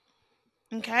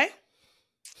 Okay?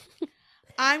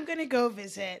 I'm going to go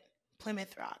visit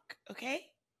Plymouth Rock, okay?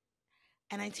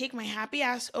 And I take my happy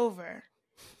ass over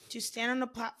to stand on a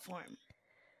platform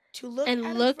to look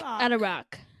at a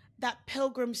rock that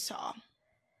pilgrims saw.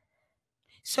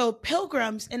 So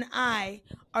pilgrims and I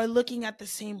are looking at the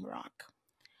same rock.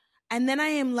 And then I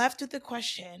am left with the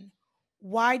question,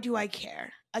 why do I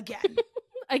care?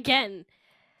 Again.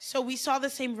 So we saw the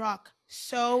same rock.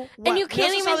 So what? And you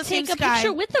can't even take a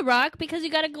picture with the rock because you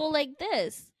got to go like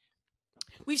this.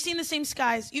 We've seen the same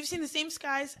skies. You've seen the same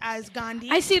skies as Gandhi.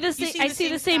 I see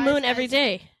the same moon every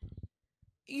day.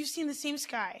 You've seen the same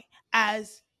sky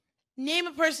as, name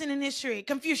a person in history,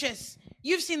 Confucius.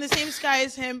 You've seen the same sky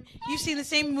as him. You've seen the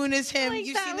same moon as him.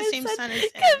 You've seen the same sun as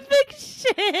him.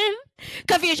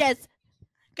 Conviction.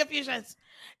 Confucius.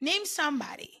 Name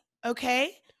somebody,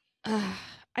 okay? I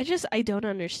don't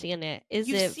understand it. It's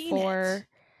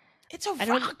a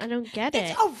rock. I don't get it.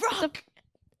 It's a rock.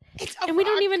 And we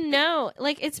don't even know.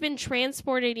 Like, it's been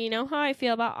transported. You know how I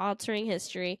feel about altering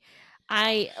history.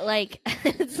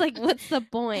 It's like, what's the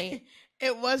point?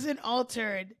 It wasn't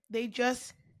altered. They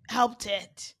just helped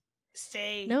it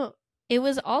stay. No, it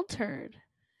was altered.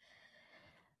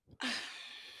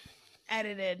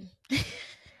 Edited.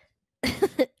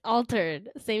 Altered.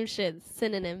 Same shit.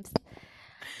 Synonyms.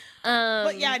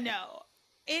 But yeah, no.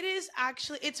 It is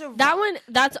actually, it's a rock. That one,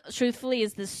 that's truthfully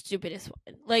is the stupidest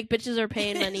one. Like, bitches are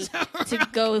paying money to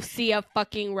go see a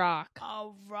fucking rock. A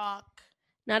rock.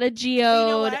 Not a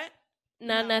geode. You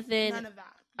know nothing. None of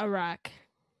that. A rock.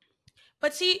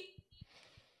 But see,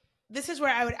 this is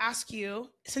where I would ask you,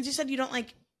 since you said you don't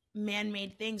like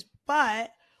man-made things,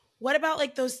 but what about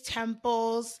like those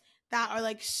temples that are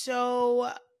like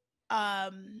so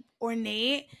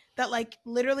ornate that like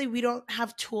literally we don't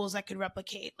have tools that could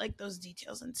replicate like those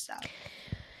details and stuff?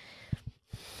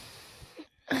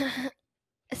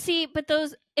 See, but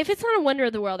those, if it's not a wonder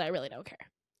of the world, I really don't care.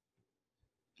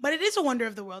 But it is a wonder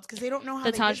of the world because they don't know how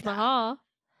the Taj Mahal.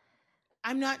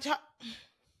 I'm not talking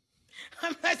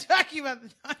about the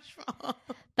Taj Mahal.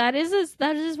 That is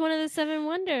one of the 7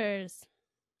 wonders.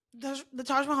 The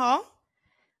Taj Mahal?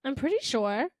 I'm pretty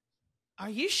sure. Are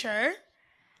you sure?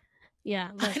 Yeah,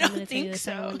 look, I don't I'm gonna think tell you the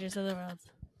so. 7 wonders of the world.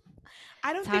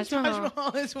 I don't think Taj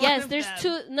Mahal is one yes, of there's them.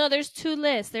 two. No, there's 2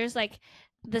 lists. There's like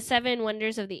the 7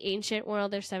 wonders of the ancient world.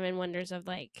 There's 7 wonders of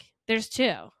like. There's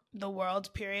 2. The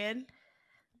world. Period.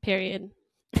 Period.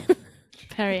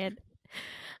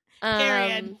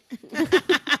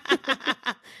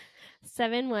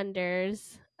 7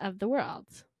 wonders of the world.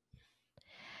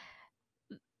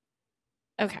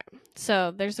 Okay,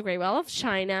 so there's the Great Wall of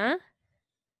China,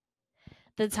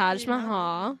 the Taj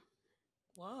Mahal.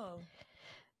 Whoa.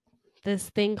 This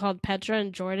thing called Petra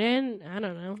in Jordan. I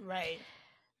don't know. Right.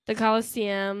 The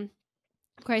Colosseum,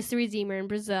 Christ the Redeemer in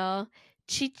Brazil,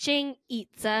 Chichen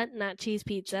Itza, not cheese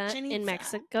pizza, in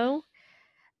Mexico,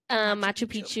 Machu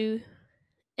Picchu,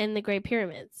 and the Great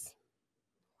Pyramids.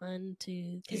 1,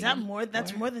 2, 3. Is that more?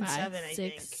 That's 4, more than 5, 7, I 6,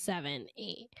 think. 7,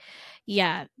 8.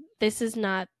 Yeah, this is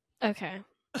not okay.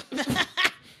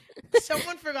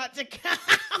 Someone forgot to count.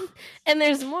 And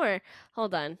there's more.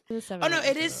 Hold on. Oh no,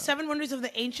 it is 7 wonders of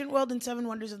the ancient world and 7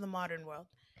 wonders of the modern world.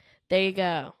 There you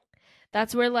go.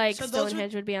 That's where like so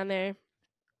Stonehenge would be on there.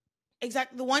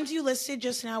 Exactly. The ones you listed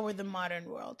just now were the modern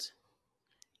world.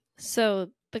 So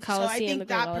the Colosseum, I think the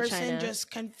Great Wall of China. That person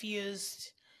just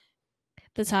confused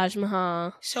the Taj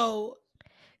Mahal. So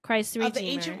Christ the Redeemer. Of the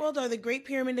ancient world are the Great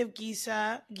Pyramid of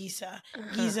Giza,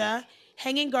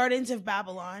 Hanging Gardens of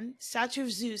Babylon, Statue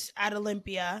of Zeus at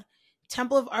Olympia,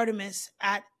 Temple of Artemis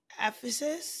at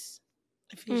Ephesus.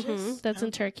 That's in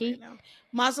Turkey. Right,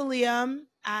 Mausoleum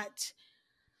at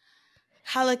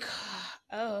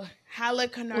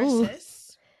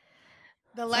Halicarnassus.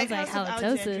 The Lighthouse of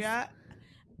Alexandria.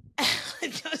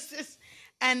 Halitosis.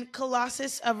 And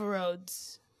Colossus of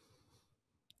Rhodes.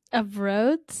 Of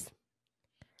Rhodes?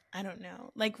 I don't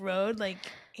know. Like Road, like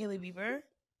Hailey Bieber.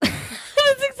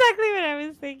 That's exactly what I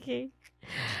was thinking.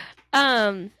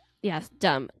 Yes,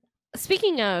 dumb.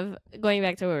 Speaking of going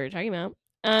back to what we were talking about,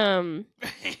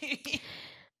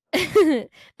 the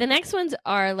next ones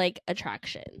are like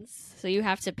attractions. So you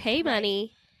have to pay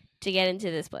money to get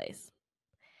into this place.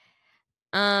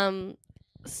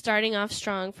 Starting off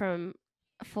strong from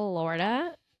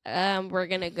Florida, we're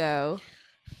gonna go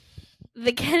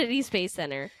the Kennedy Space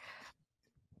Center.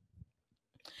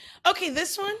 Okay,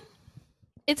 this one?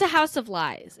 It's a house of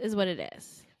lies, is what it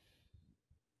is.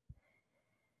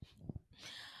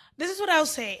 This is what I'll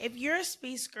say. If you're a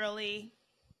space girly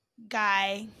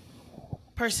guy,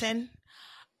 person,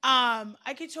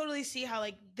 I could totally see how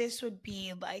like this would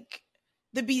be like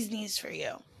the bee's knees for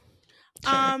you.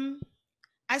 Sure.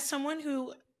 As someone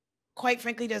who quite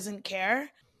frankly doesn't care,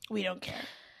 we don't care.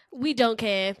 We don't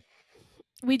care.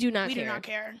 We do not care. We do not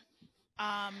care.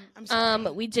 I'm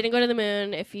sorry. We didn't go to the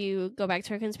moon. If you go back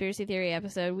to our conspiracy theory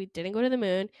episode, we didn't go to the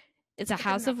moon. It's a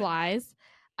house of lies.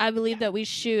 I believe that we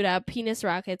shoot up penis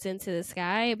rockets into the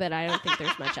sky, but I don't think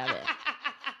there's much of it.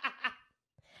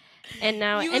 And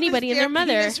now anybody and their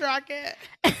mother. Penis rocket.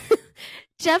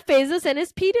 Jeff Bezos and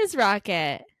his penis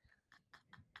rocket.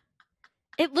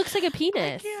 It looks like a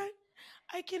penis.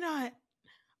 I cannot.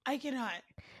 I cannot.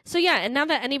 So yeah, and now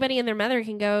that anybody and their mother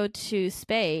can go to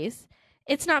space,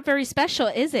 it's not very special,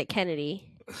 is it,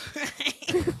 Kennedy?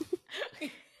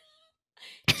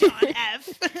 John F.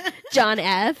 John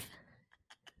F.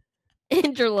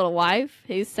 And your little wife,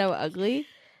 who's so ugly.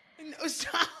 No,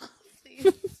 stop,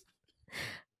 please.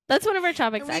 That's one of our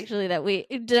topics, actually, that we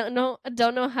don't know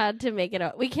how to make it.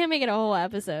 We can't make it a whole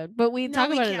episode, but we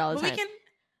talk about it all the time.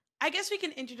 I guess we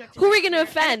can interject. Who are we going to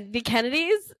offend? The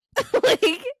Kennedys?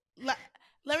 Like,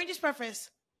 let me just preface.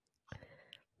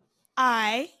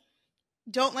 I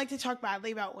don't like to talk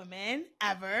badly about women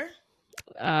ever.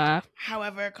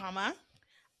 However, comma.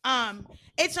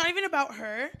 It's not even about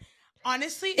her.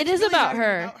 Honestly, it is really about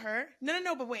her.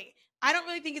 No, but wait. I don't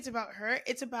really think it's about her.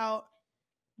 It's about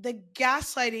the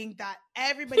gaslighting that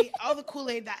everybody, all the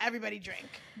Kool-Aid that everybody drank.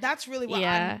 That's really what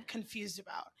I'm confused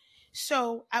about.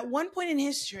 So, at one point in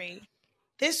history,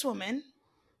 this woman,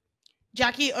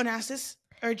 Jackie Onassis,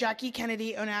 or Jackie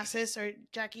Kennedy Onassis, or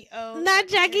Jackie O. Not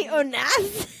Jackie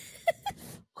Onassis.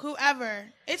 Whoever.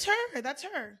 It's her. That's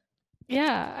her.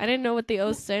 Yeah, I didn't know what the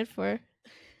O stood for.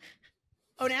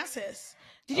 Onassis.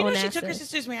 Did you know she took her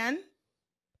sister's man?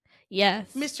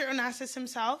 Yes. Mr. Onassis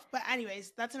himself. But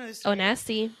anyways, that's another story.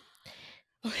 Onassis.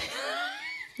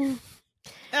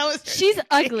 She's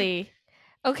ugly.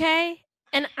 Okay?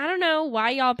 And I don't know why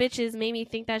y'all bitches made me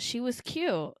think that she was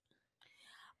cute.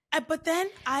 But then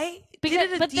I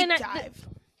did a deep dive.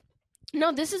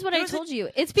 No, this is what I told you.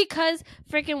 It's because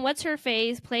freaking what's her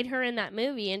face played her in that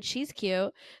movie and she's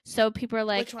cute. So people are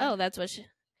like, oh, that's what she...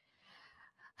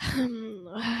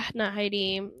 not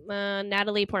Heidi,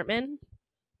 Natalie Portman.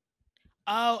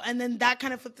 Oh, and then that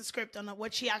kind of flipped the script on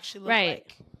what she actually looked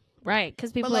like. Right,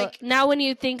 because people now when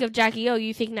you think of Jackie O,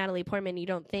 you think Natalie Portman. You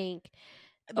don't think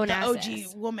Onassis. The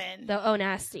OG woman. The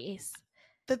Onassis.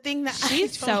 The thing that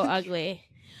she's so ugly.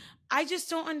 I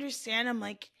just don't understand. I'm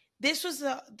like, this was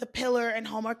the pillar and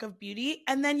hallmark of beauty.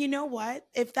 And then you know what?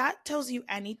 If that tells you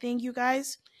anything, you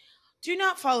guys, do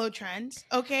not follow trends,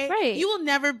 okay? Right. You will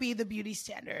never be the beauty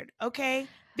standard, okay?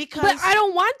 But I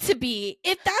don't want to be.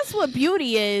 If that's what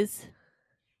beauty is.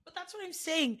 But that's what I'm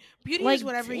saying. Beauty is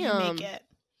whatever you make it.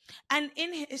 And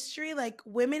in history,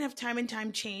 women have time and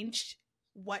time changed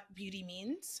what beauty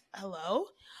means. Hello?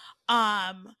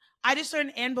 I just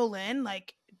learned Anne Boleyn,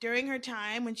 during her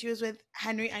time when she was with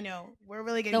Henry. I know, we're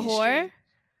really getting the whore?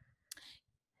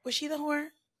 Was she the whore?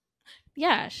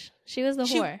 Yeah, she was the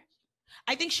whore.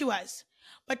 I think she was.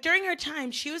 But during her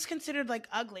time, she was considered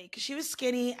ugly because she was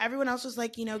skinny. Everyone else was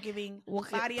giving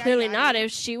body. Clearly not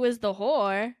if she was the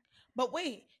whore. But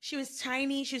wait, she was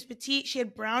tiny. She was petite. She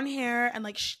had brown hair and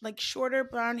shorter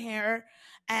brown hair,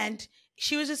 and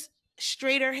she was just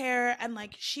straighter hair, and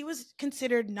she was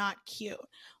considered not cute.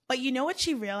 But you know what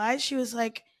she realized? She was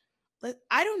like,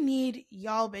 I don't need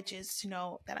y'all bitches to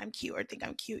know that I'm cute or think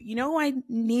I'm cute. You know who I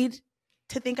need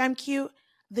to think I'm cute?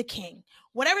 The king.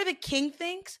 Whatever the king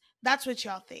thinks, that's what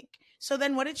y'all think. So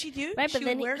then what did she do? Right, she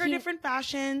would wear her different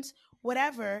fashions,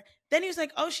 whatever. Then he was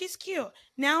like, oh, she's cute.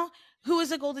 Now, who was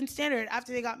the golden standard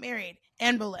after they got married?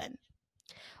 Anne Boleyn.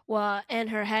 Well,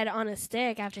 and her head on a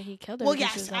stick after he killed her. Well,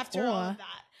 yes, after all of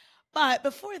that. But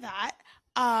before that,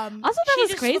 also that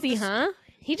was crazy, huh?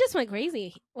 He just went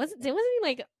crazy. Wasn't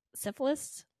he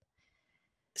syphilis?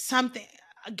 Something.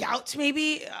 Gout,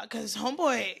 maybe? Because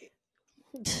homeboy...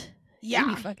 Yeah.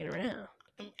 He be fucking around.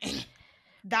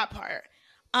 That part.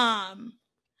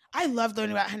 I loved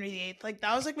learning about Henry VIII.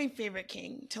 That was my favorite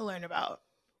king to learn about.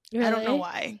 Really? I don't know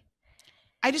why.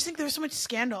 I just think there was so much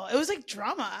scandal. It was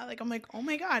drama. I'm like, oh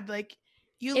my God.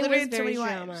 You literally had so many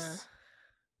wives.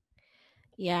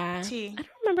 Yeah. T. I don't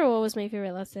remember what was my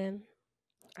favorite lesson.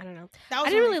 I don't know. I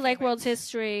didn't really like world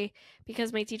history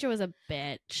because my teacher was a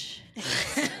bitch.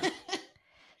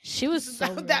 She was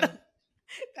so rude.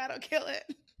 That'll kill it.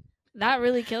 That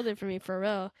really killed it for me, for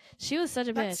real. She was such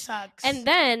a bitch. That sucks. And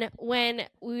then when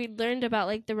we learned about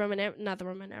the not the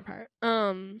Roman Empire,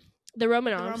 the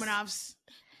Romanovs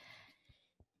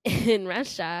in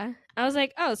Russia, I was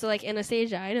like, oh, so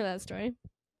Anastasia, I know that story.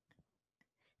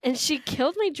 And she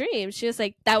killed my dream. She was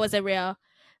like, that wasn't real.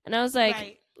 And I was like,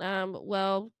 right.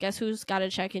 Well, guess who's got a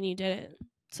check and you didn't?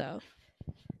 So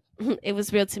it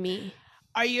was real to me.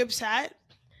 Are you upset?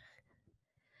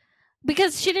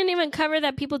 Because she didn't even cover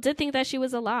that people did think that she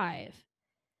was alive.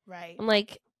 Right. I'm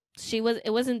like,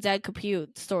 it wasn't dead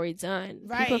compute, story done.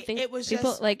 Right. People think it was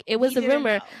people just, it was a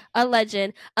rumor, a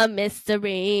legend, a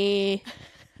mystery.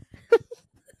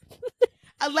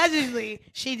 Allegedly,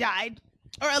 she died.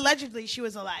 Or allegedly, she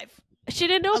was alive. She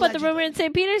didn't know about the rumor in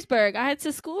St. Petersburg. I had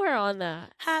to school her on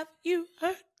that. Have you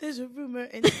heard there's a rumor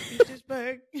in St.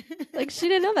 Petersburg? She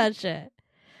didn't know that shit.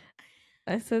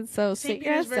 I said so. St. Sit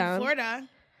your ass Petersburg, down. Florida.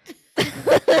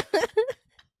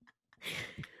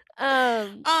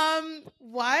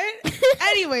 What?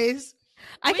 Anyways,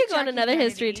 I could go on Jackie another Kennedy.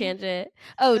 history tangent.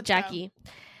 Oh, Let's Jackie.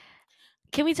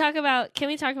 Can we talk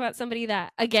about somebody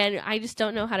that, again, I just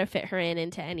don't know how to fit her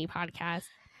into any podcast.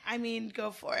 I mean,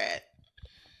 go for it.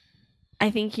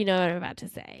 I think you know what I'm about to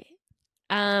say.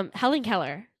 Helen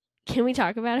Keller. Can we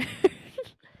talk about her?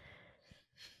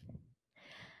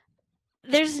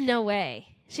 There's no way.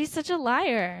 She's such a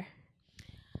liar.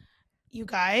 You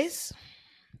guys.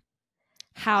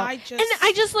 How? And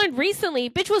I just learned recently,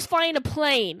 bitch was flying a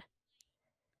plane.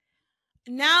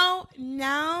 Now.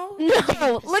 No,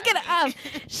 look it up.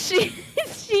 She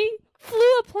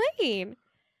flew a plane.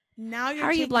 Now you're. How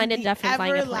are you blind and deaf and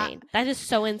flying a plane? That is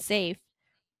so unsafe.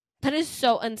 That is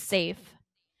so unsafe.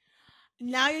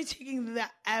 Now you're taking the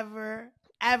ever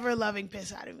loving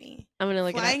piss out of me. I'm gonna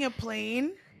look flying it up. A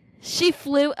plane. She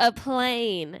flew a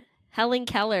plane. Helen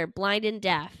Keller, blind and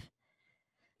deaf,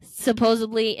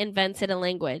 supposedly invented a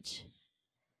language.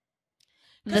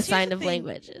 The sign of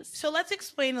languages. So let's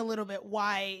explain a little bit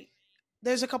why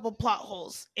there's a couple plot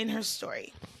holes in her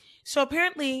story. So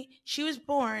apparently she was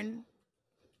born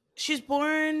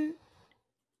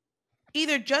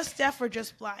either just deaf or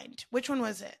just blind. Which one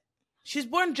was it? She was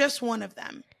born just one of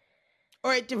them.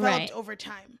 Or it developed over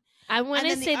time. I want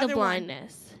to say the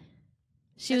blindness.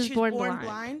 She was born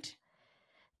blind.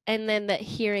 And then the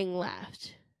hearing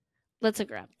left. Let's look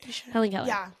her up. Helen Keller.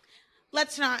 Yeah.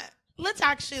 Let's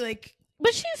actually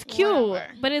But she's cute.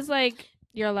 Whatever. But it's like,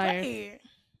 you're a liar. Right.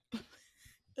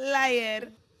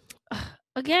 Liar.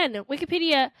 Again,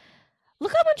 Wikipedia.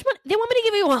 Look how much money. They want me to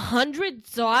give you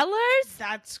 $100?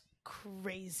 That's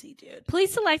crazy, dude.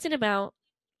 Please select an amount.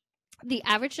 The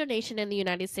average donation in the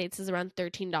United States is around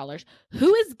 $13.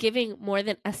 Who is giving more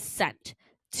than a cent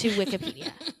to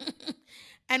Wikipedia?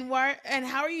 And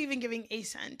how are you even giving a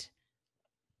cent?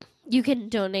 You can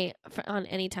donate on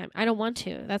any time. I don't want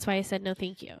to. That's why I said no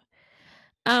thank you.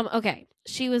 Okay.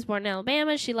 She was born in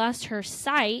Alabama. She lost her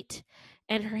sight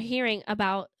and her hearing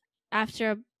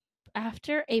after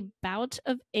a bout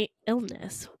of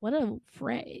illness. What a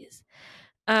phrase.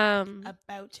 A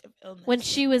bout of illness. When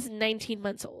she was 19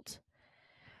 months old.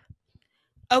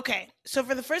 Okay. So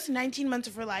for the first 19 months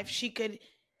of her life, she could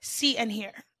see and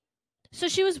hear. So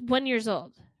she was 1 year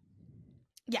old.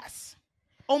 Yes.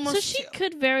 Almost. So she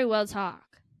could very well talk.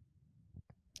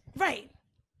 Right.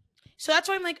 So that's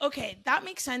why I'm like, okay, that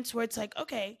makes sense where it's like,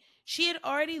 okay, she had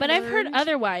already But I've heard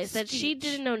otherwise, speech. that she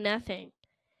didn't know nothing.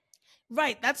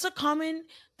 Right. That's the common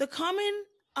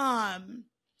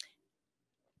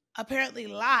apparently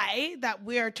lie that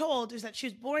we are told is that she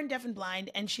was born deaf and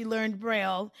blind and she learned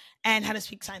Braille and how to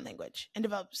speak sign language and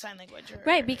develop sign language.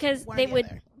 Right, because they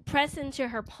would press into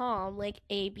her palm like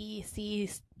A, B, C,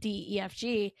 D, E, F,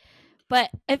 G. But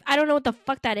if I don't know what the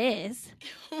fuck that is.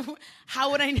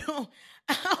 How would I know?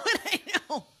 How would I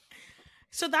know?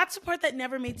 So that's the part that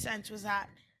never made sense, was that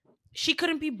she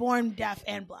couldn't be born deaf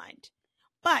and blind.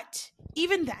 But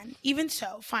even then, even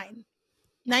so, fine.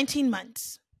 19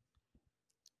 months.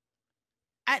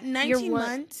 At 19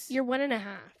 months... You're 1.5.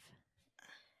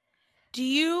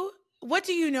 What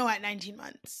do you know at 19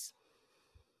 months?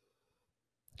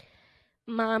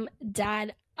 Mom,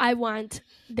 Dad, I want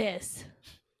this.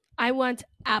 I want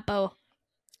Apple.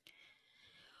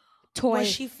 Toy. Was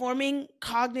she forming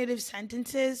cognitive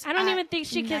sentences? I don't even think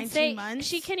she can say. Months?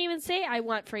 She can't even say "I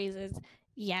want" phrases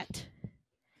yet.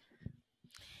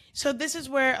 So this is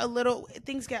where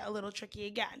things get a little tricky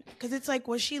again, because it's like,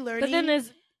 was she learning? But then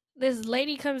this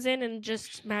lady comes in and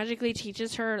just magically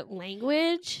teaches her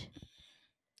language.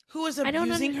 Who was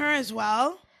abusing her as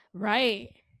well? Right.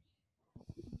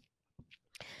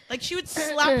 Like, she would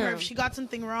slap her if she got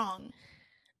something wrong.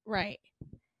 Right.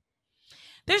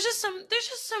 There's just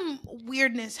some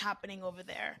weirdness happening over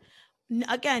there.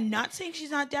 Again, not saying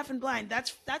she's not deaf and blind.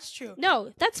 That's true.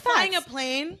 No, that's flying facts. a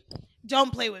plane.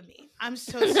 Don't play with me. I'm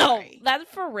so sorry. No,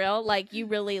 that's for real. Like, you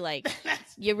really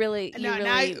you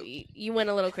went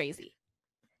a little crazy.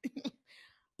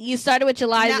 You started with your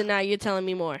lies and now you're telling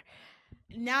me more.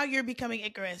 Now you're becoming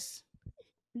Icarus.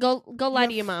 Go lie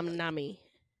to your mom, not me.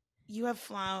 You have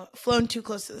flown too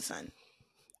close to the sun.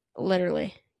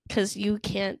 Literally. Because you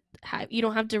don't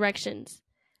have directions.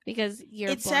 Because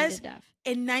you're blind and deaf.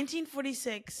 In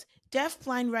 1946, deaf,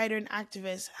 blind writer and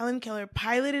activist Helen Keller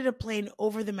piloted a plane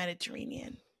over the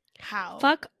Mediterranean. How?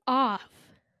 Fuck off.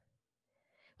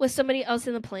 Was somebody else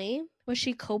in the plane? Was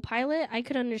she co-pilot? I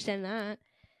could understand that.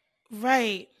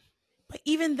 Right. But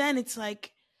even then, it's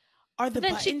like, are the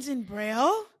buttons in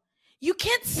Braille? You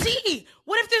can't see.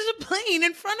 What if there's a plane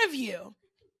in front of you?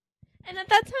 And at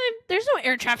that time, there's no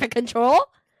air traffic control.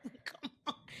 Come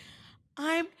on.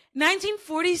 I'm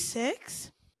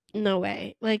 1946? No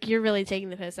way. Like, you're really taking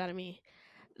the piss out of me.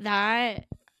 That,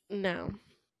 no.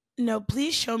 No,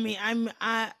 please show me.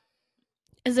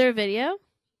 Is there a video?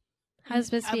 How's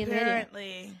supposed to be in the video?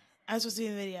 Apparently. I was supposed to be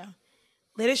in the video.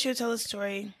 Later, she would tell the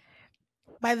story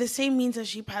by the same means as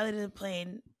she piloted the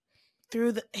plane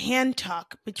through the hand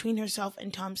talk between herself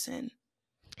and Thompson.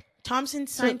 Thompson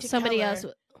signed to somebody Keller, else.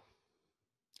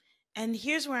 And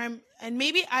here's where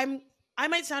maybe I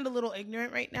might sound a little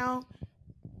ignorant right now.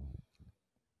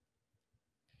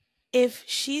 If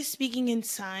she's speaking in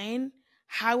sign,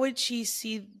 how would she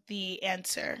see the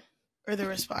answer or the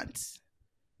response?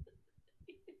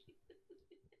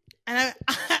 And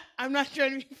I'm not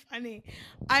trying to be funny.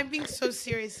 I'm being so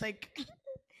serious. Like,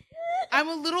 I'm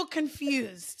a little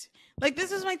confused. Like,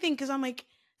 this is my thing, because I'm like,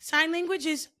 sign language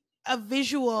is a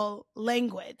visual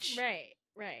language.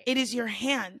 Right. It is your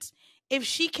hands. If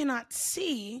she cannot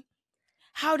see,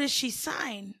 how does she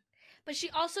sign? But she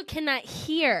also cannot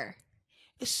hear.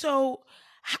 So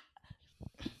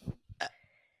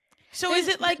is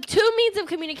it like two means of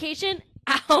communication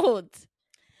out?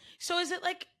 So is it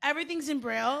like everything's in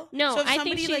Braille? No, so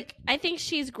I think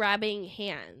she's grabbing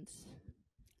hands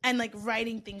and like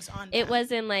writing things on them. It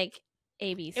wasn't like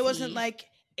ABC. It wasn't like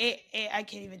I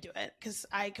can't even do it because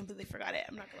I completely forgot it.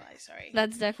 I'm not gonna lie. Sorry.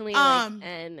 That's definitely like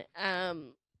an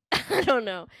I don't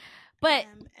know, but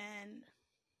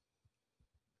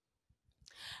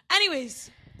anyways,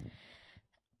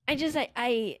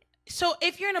 I. So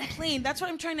if you're in a plane, that's what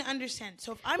I'm trying to understand.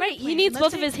 So if I'm right, in a plane, he needs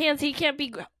both of his hands. He can't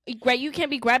be right. You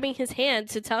can't be grabbing his hand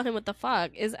to tell him what the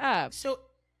fuck is up. So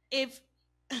if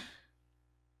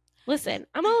listen,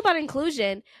 I'm all about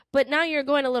inclusion, but now you're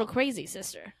going a little crazy,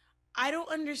 sister. I don't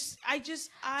understand. I just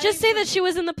say that she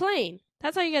was in the plane.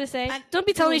 That's all you gotta say. Don't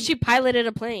be telling me she piloted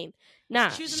a plane. Nah,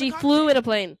 she flew in a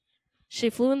plane. She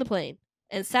flew in the plane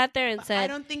and sat there and said,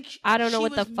 I don't know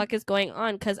what the fuck is going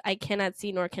on because I cannot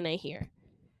see nor can I hear.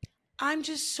 I'm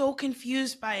just so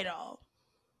confused by it all.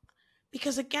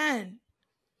 Because again,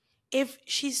 if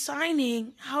she's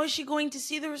signing, how is she going to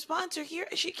see the response or hear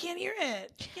it? She can't hear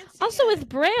it. She can't see also, it. with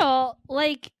Braille,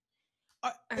 like...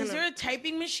 is there a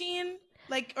typing machine?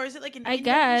 Like, or is it like an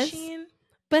indent machine?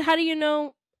 But how do you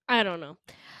know? I don't know.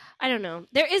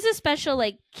 There is a special,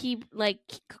 like, key... like...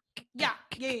 Yeah.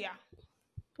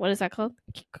 What is that called?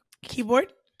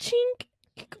 Keyboard? Chink.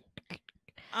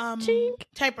 Chink.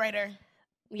 Typewriter.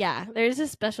 Yeah, there's a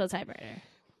special typewriter.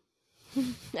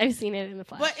 I've seen it in the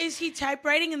flash. But is he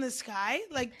typewriting in the sky?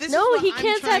 Like this? No, he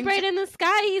can't typewrite in the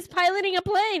sky. He's piloting a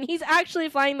plane. He's actually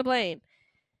flying the plane.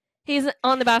 He's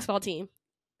on the basketball team.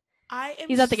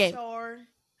 He's at the game.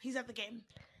 He's at the game.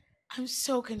 I'm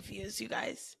so confused, you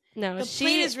guys. No, the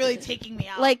plane is really taking me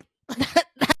out. Like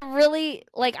that really.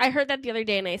 Like I heard that the other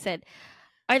day, and I said,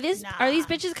 Are these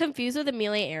bitches confused with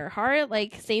Amelia Earhart?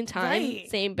 Like same time, right.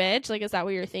 Same bitch. Like is that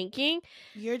what you're thinking?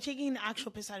 You're taking the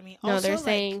actual piss out of me. No, also, they're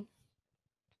saying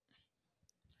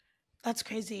that's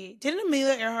crazy. Didn't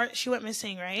Amelia Earhart? She went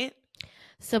missing, right?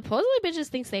 Supposedly, bitches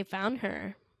thinks they found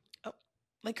her. Oh,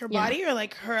 like her body or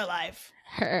like her alive?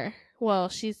 Her. Well,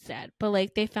 she's dead, but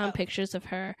like they found pictures of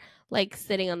her like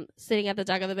sitting at the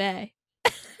dock of the bay.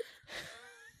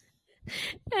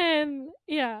 And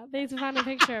yeah, they found a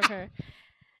picture of her.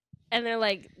 And they're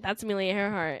like, that's Amelia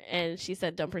Earhart. And she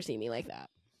said, don't perceive me like that.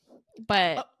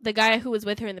 But the guy who was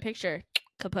with her in the picture,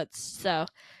 kaputs. So,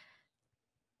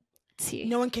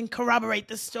 no one can corroborate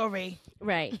the story.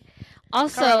 Right.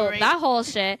 Also, that whole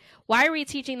shit, why are we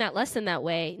teaching that lesson that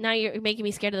way? Now you're making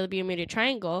me scared of the Bermuda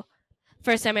Triangle.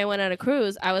 First time I went on a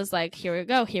cruise, I was like, here we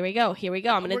go. I'm going to die. We're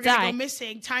going to go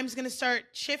missing. Time's going to start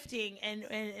shifting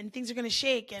and things are going to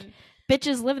shake. And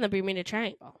bitches live in the Bermuda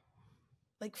Triangle.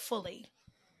 Like, fully.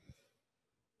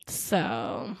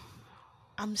 So.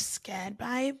 I'm scared,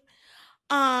 babe.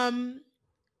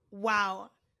 Wow.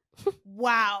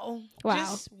 Wow.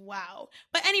 Just wow.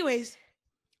 But anyways,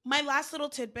 my last little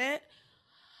tidbit,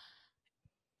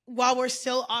 while we're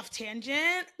still off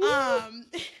tangent,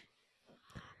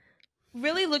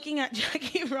 really looking at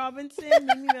Jackie Robinson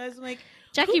made me realize, I'm like,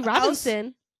 Jackie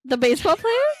Robinson, the baseball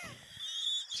player?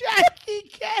 Jackie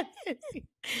Kennedy.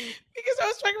 Because I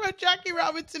was talking about Jackie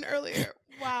Robinson earlier.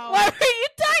 Wow. Why were you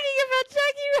talking about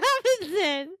Jackie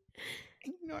Robinson?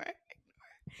 Ignore it.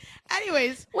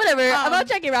 Anyways. Whatever. About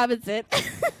Jackie Robinson.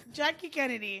 Jackie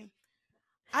Kennedy.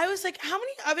 I was like, how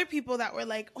many other people that were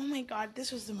like, oh my God,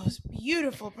 this was the most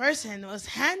beautiful person, the most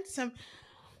handsome.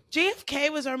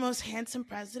 JFK was our most handsome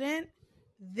president.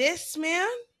 This man.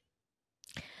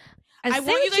 Say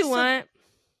what you want,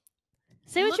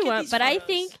 but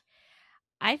photos.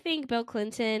 I think Bill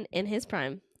Clinton in his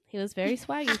prime, he was very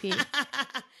swaggy, Pete.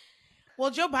 Well,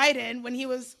 Joe Biden, when he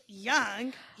was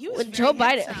young, he was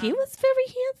He was very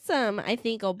handsome. I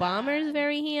think Obama's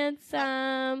very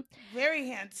handsome. Very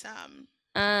handsome.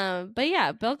 But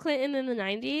yeah, Bill Clinton in the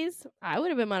 90s, I would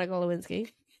have been Monica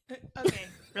Lewinsky. Okay,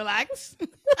 relax.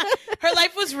 Her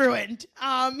life was ruined.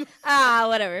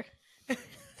 Whatever.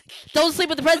 Don't sleep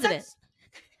with the president.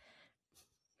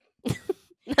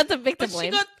 Not the victim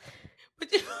blame.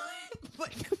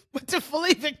 But to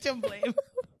fully victim blame.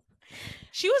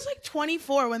 She was like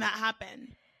 24 when that happened.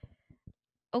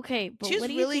 Okay, but what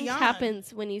do you think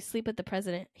happens when you sleep with the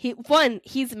president? He's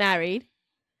married.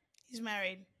 He's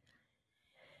married.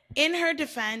 In her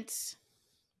defense,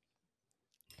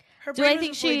 her do I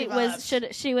think she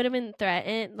would have been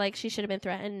threatened? Like she should have been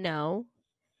threatened? No.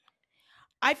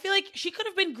 I feel like she could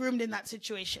have been groomed in that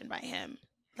situation by him.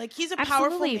 Like he's a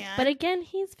Absolutely. powerful man. But again,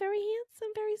 he's very handsome,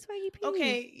 very swaggy. Pete.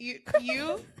 Okay,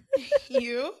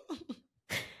 you.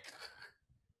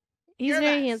 He's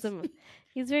very handsome.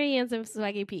 He's very handsome,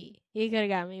 swaggy P. He could have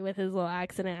got me with his little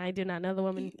accident. I do not know the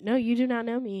woman. No, you do not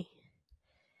know me.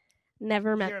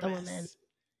 Never met the woman.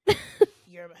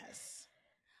 You're a mess.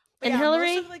 And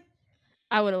Hillary,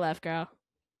 I would have left, girl.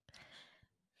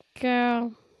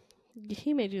 Girl,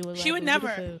 he made you look. She would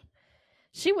never.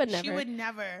 She would never. She would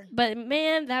never. But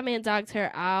man, that man dogged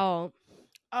her out.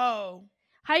 Oh.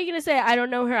 How are you gonna say I don't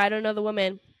know her? I don't know the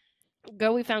woman.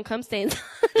 Girl, we found cum stains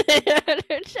on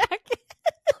her jacket.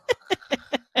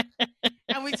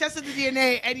 And we tested the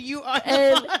DNA, and you are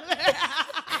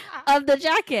of the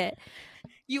jacket.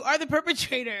 You are the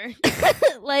perpetrator.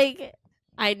 Like,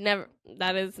 I never.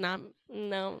 That is not.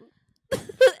 No.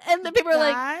 And the people are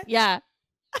like, yeah.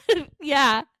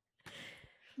 Yeah.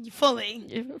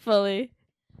 Fully.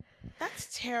 That's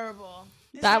terrible.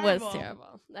 That was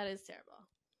terrible. That is terrible.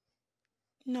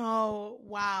 No.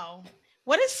 Wow.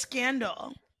 What a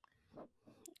scandal.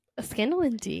 A scandal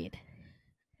indeed.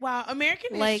 Wow.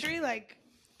 American history,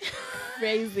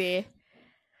 crazy.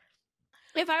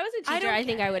 If I was a teacher, I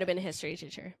think I would have been a history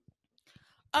teacher.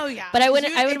 Oh, yeah. But I would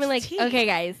have been like, okay,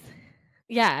 guys.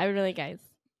 Yeah, I would have been like, guys,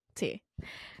 tea.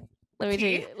 Let me tell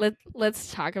you.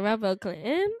 Let's talk about Bill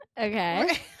Clinton.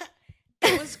 Okay.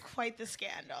 It was quite the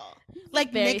scandal.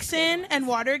 Like Nixon and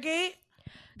Watergate.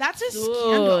 That's a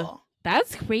scandal.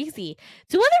 That's crazy.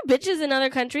 Do other bitches in other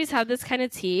countries have this kind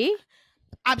of tea?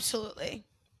 Absolutely.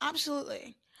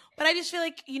 But I just feel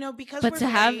like, because But to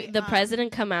have the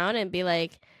president come out and be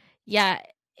like, yeah,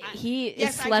 he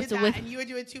slept with... And you would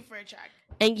do it too for a check.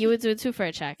 And you would do it too for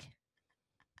a check.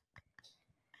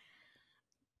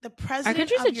 The president Our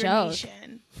country's of a your joke.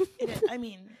 nation. It is, I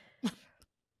mean...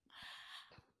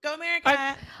 Go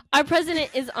America. Our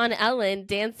president is on Ellen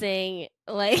dancing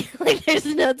like there's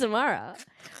no tomorrow.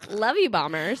 Love you,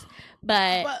 bombers.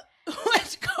 But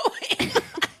what's going on?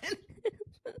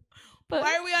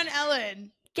 Why are we on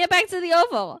Ellen? Get back to the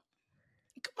Oval.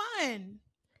 Come on.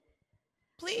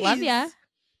 Please. Love ya.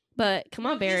 But come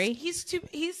on, Barry. He's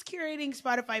curating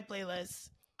Spotify playlists.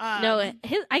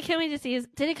 I can't wait to see his.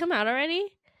 Did it come out already?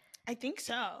 I think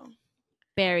so.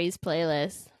 Barry's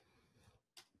playlist.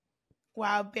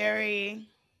 Wow, Barry.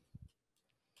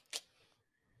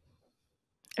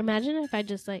 Imagine if I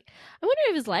just I wonder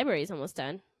if his library is almost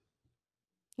done.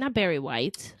 Not Barry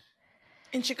White.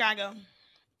 In Chicago.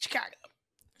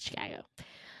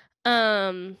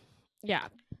 Yeah.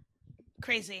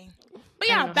 Crazy. But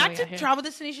yeah, back to travel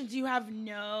destinations you have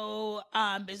no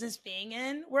business being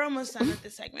in. We're almost done with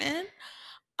this segment.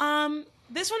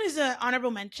 This one is an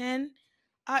honorable mention.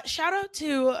 Shout out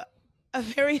to a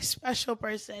very special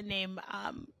person named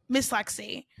Miss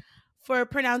Lexi for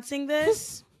pronouncing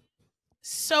this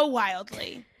so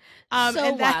wildly.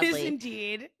 That is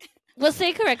indeed. We'll say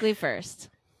it correctly first.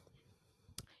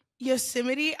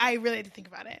 Yosemite. I really had to think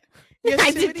about it.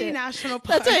 Yosemite National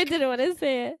Park. That's why I didn't want to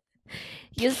say it.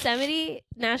 Yosemite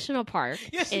National Park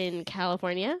in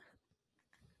California.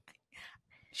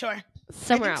 Sure.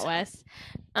 Somewhere out west,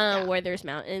 where there's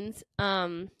mountains.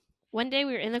 One day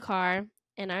we were in the car,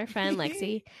 and our friend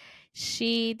Lexi,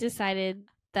 she decided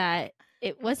that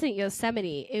it wasn't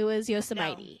Yosemite, it was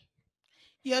Yosemite.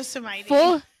 No.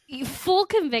 Yosemite. Full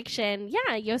conviction.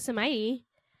 Yeah, Yosemite.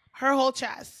 Her whole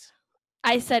chest.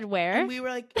 I said where? And we were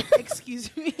like,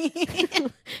 excuse me.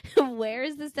 Where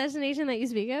is this destination that you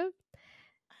speak of?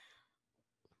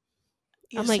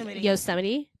 Yosemite. I'm like,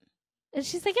 Yosemite? And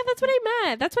she's like, yeah, that's what I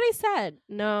meant. That's what I said.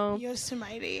 No.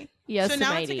 Yosemite. Yosemite. So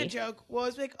now it's like a joke. Well,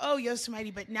 it's like, oh, Yosemite.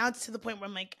 But now it's to the point where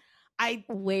I'm like,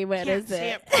 wait, what can't is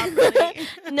say it? Properly.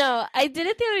 No, I did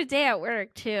it the other day at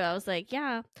work, too. I was like,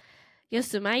 yeah,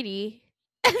 Yosemite.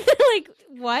 And they're like,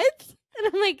 what?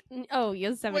 And I'm like, oh,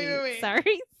 Yosemite. Wait.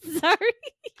 Sorry.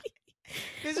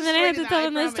 There's And a then I story have to to that, tell I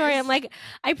them the story. I'm promise. like,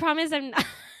 I promise I'm not.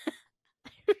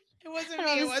 It wasn't I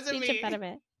me. It don't have a wasn't speech me.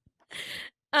 impediment.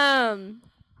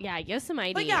 Yeah,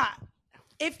 Yosemite. But yeah,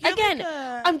 if you're again,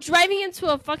 like I'm driving into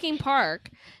a fucking park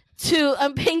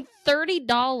I'm paying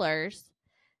 $30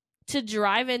 to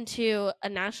drive into a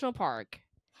national park.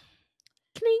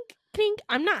 Clink, clink.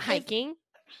 I'm not hiking.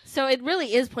 So it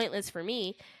really is pointless for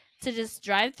me to just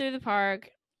drive through the park.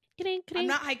 Clink, clink. I'm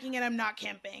not hiking and I'm not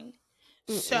camping.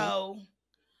 So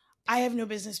I have no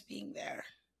business being there.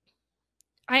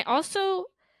 I also,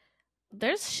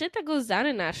 there's shit that goes down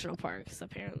in national parks,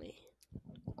 apparently.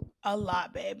 A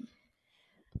lot, babe.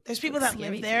 There's people Like that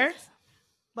live there.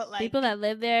 But like people that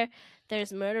live there,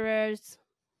 there's murderers.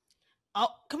 Oh,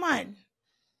 come on.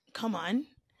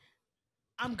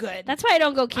 I'm good. That's why I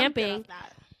don't go camping.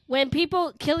 When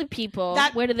people kill people,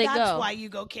 where do they go? That's why you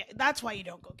go that's why you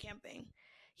don't go camping.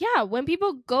 Yeah, when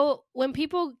people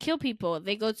kill people,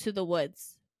 they go to the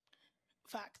woods.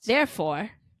 Fact. Therefore,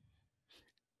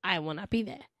 I will not be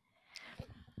there.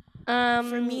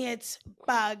 For me, it's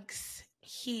bugs,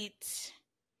 heat,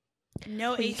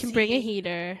 no AC. You can bring a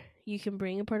heater. You can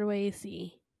bring a portable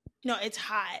AC. No, it's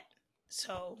hot.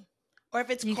 So, or if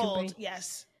it's cold,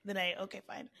 yes. Then okay,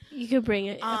 fine. You could bring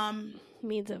it.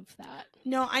 Means of that.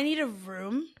 No, I need a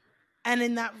room, and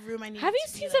in that room, I need. Have you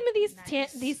seen some of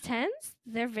these tents?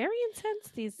 They're very intense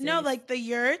these days. No, like the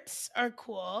yurts are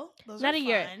cool. Those not are a fun.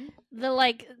 yurt.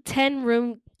 The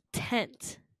 10-room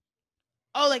tent.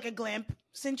 Oh, like a glamp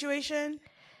situation?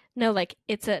 No, like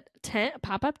it's a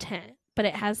pop-up tent, but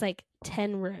it has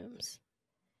 10 rooms.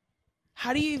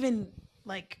 How do you even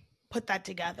put that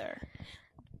together?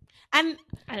 And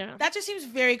I don't know. That just seems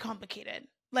very complicated.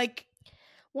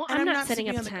 Well, I'm not setting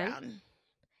up on a tent. The ground.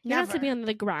 You're not sleeping on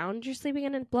the ground. You're sleeping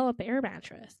in a blow-up air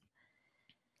mattress.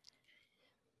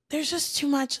 There's just too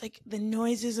much, the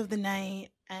noises of the night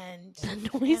and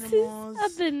the noises animals.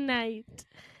 Of the night.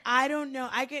 I don't know.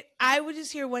 I would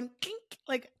just hear one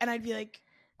clink, and I'd be like,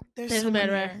 "There's someone a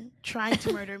murderer here trying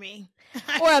to murder me,"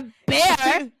 or a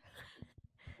bear.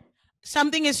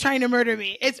 Something is trying to murder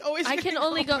me. It's always. I can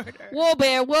only go. Whoa,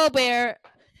 bear! Whoa, bear!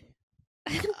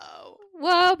 Oh.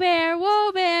 Whoa, bear!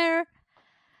 Whoa, bear!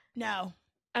 No.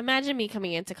 Imagine me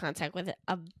coming into contact with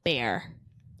a bear.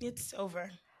 It's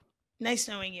over. Nice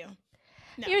knowing you.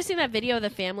 No. You ever seen that video of the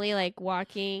family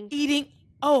walking, eating?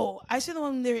 Oh, I saw the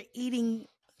one they were eating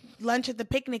lunch at the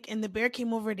picnic, and the bear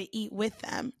came over to eat with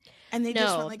them, and they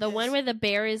just went the one where the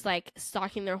bear is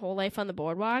stalking their whole life on the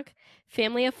boardwalk.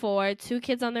 Family of 4, 2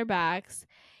 kids on their backs,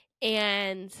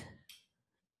 and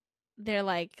they're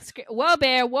 "Whoa,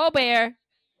 bear! Whoa, bear!"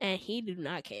 And he do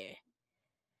not care.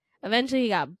 Eventually, he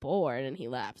got bored and he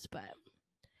left, but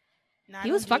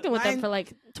he was fucking with them for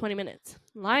 20 minutes.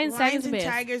 Lions,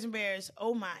 tigers, and bears.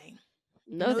 Oh my!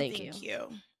 No, thank you.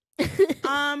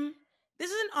 This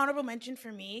is an honorable mention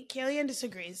for me. Kalian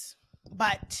disagrees,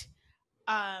 but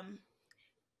I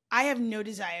have no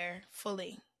desire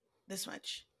fully this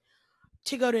much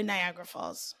to go to Niagara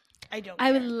Falls.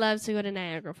 I would love to go to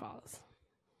Niagara Falls.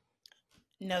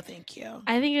 No, thank you.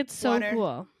 I think it's so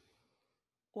cool.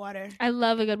 Water. I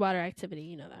love a good water activity.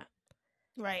 You know that.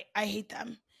 Right. I hate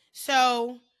them.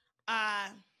 So,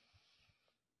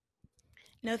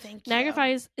 no, thank you. Niagara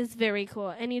Falls is very cool,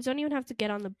 and you don't even have to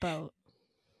get on the boat.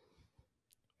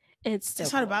 It's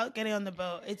not about getting on the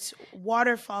boat. It's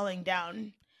water falling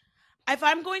down. If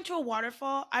I'm going to a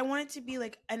waterfall, I want it to be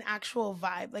an actual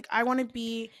vibe. I want to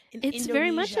be in Indonesia. It's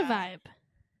very much a vibe.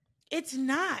 It's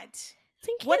not. It's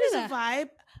in Canada. What is a vibe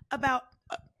about?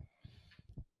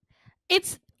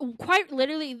 It's quite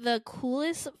literally the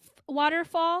coolest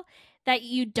waterfall that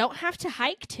you don't have to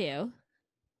hike to.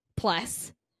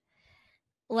 Plus,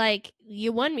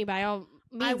 you won me by all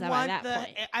means by that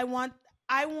point. I want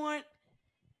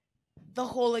the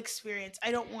whole experience.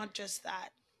 I don't want just that.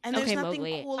 And there's nothing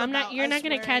Mowgli. cool You're not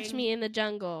gonna catch me in the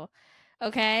jungle,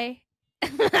 okay?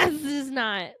 This is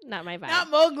not my vibe. Not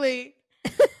Mowgli.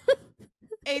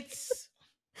 It's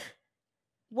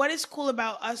what is cool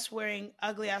about us wearing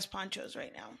ugly ass ponchos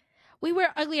right now? We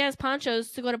wear ugly ass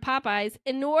ponchos to go to Popeyes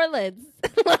in New Orleans.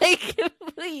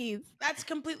 Please. That's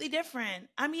completely different.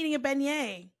 I'm eating a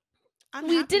beignet.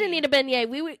 We didn't eat a beignet.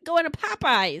 We were going to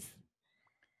Popeyes.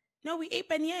 No, we ate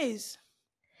beignets.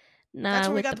 Nah, that's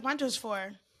what we got the ponchos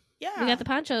for. Yeah, we got the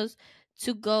ponchos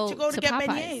to go to get Popeyes.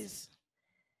 Beignets.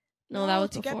 No, that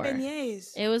was to before. Get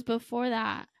beignets. It was before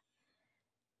that.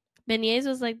 Beignets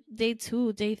was day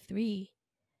 2, day 3,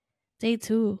 day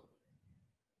 2.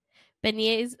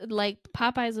 Beignets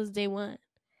Popeyes was day 1.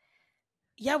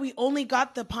 Yeah, we only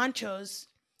got the ponchos.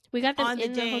 We got them on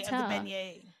in the day the hotel. of the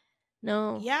beignet.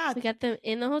 No. Yeah. We got them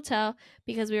in the hotel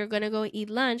because we were going to go eat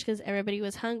lunch because everybody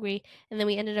was hungry. And then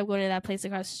we ended up going to that place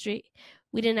across the street.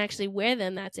 We didn't actually wear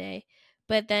them that day.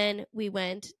 But then we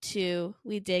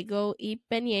did go eat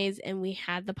beignets and we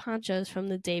had the ponchos from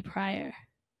the day prior.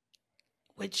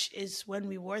 Which is when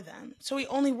we wore them. So we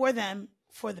only wore them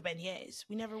for the beignets.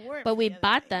 We never wore it. But we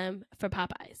bought them for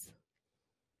Popeyes.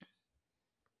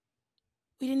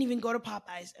 We didn't even go to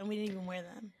Popeyes and we didn't even wear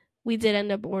them. We did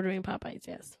end up ordering Popeyes,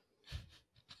 yes.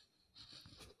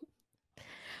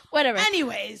 Whatever.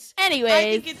 Anyways. I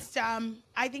think it's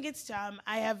dumb.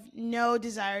 I have no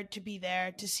desire to be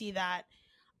there to see that.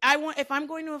 If I'm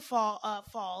going to a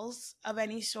falls of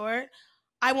any sort,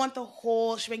 I want the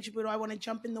whole shebang shaboodle. I want to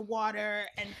jump in the water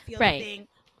and feel the thing.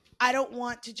 I don't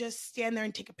want to just stand there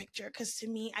and take a picture because to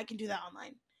me, I can do that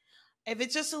online. If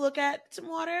it's just to look at some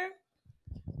water,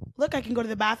 look, I can go to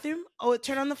the bathroom. Oh,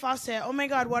 turn on the faucet. Oh my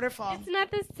God, waterfall. It's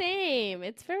not the same.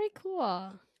 It's very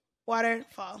cool.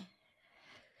 Waterfall.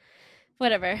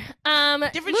 Whatever.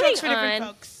 Different strokes for different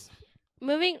folks.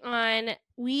 Moving on,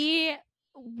 we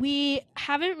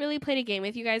haven't really played a game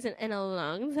with you guys in a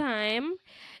long time,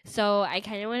 so I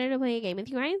kind of wanted to play a game with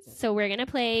you guys. So we're gonna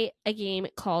play a game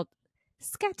called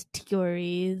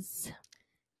Scattergories.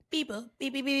 Beep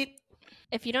beep beep beep.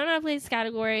 If you don't know how to play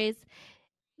Scattergories,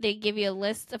 they give you a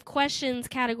list of questions,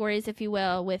 categories, if you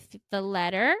will, with the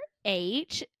letter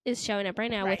H is showing up right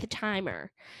now with a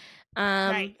timer.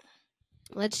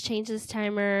 Let's change this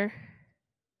timer.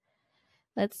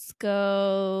 Let's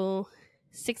go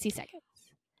 60 seconds.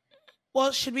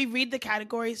 Well, should we read the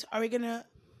categories? Are we gonna?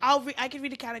 I could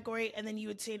read a category and then you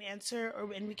would say an answer,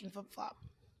 and we can flip flop.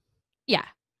 Yeah.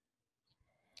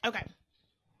 Okay.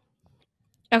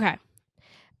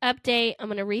 Update. I'm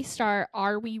gonna restart.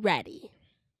 Are we ready?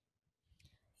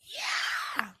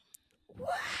 Yeah. Wow.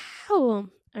 All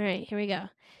right, here we go.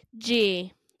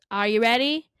 G. Are you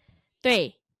ready?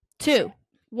 3, 2,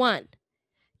 1,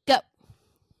 go.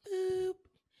 Boop.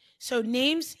 So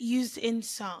names used in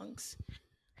songs.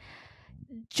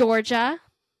 Georgia.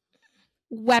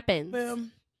 Weapons.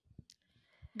 Boom.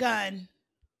 Gun.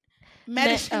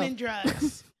 Medicine and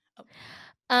drugs.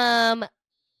 Gentamicin.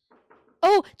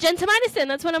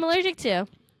 That's what I'm allergic to.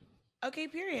 Okay,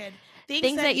 period.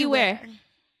 Things that you wear.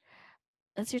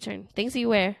 That's your turn. Things that you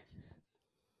wear.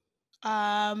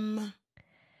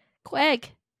 Quag.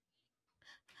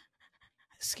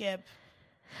 Skip.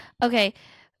 Okay.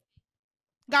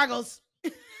 Goggles.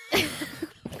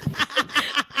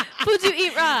 Foods you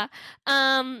eat raw.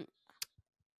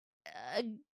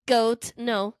 Goat.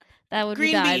 No, that would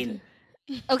Green be bad. bean.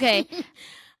 Okay.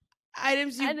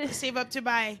 Items you save up to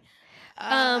buy.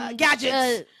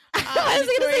 Gadgets. I was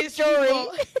going to say jewelry.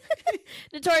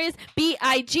 Notorious.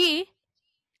 B-I-G.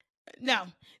 No.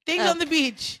 Things on the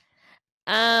beach.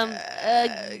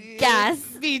 Gas.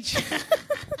 Beach.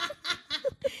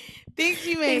 Things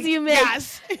you make.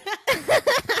 Gas.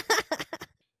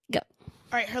 Go. All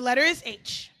right. Her letter is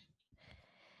H.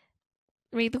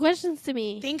 Read the questions to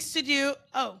me. Things to do.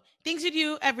 Things you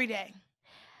do every day.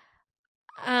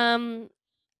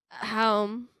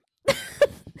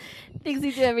 Things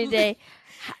you do every day.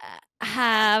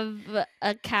 Have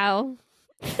a cow.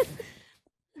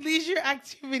 Leisure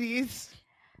activities.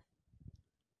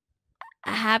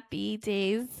 Happy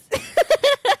days.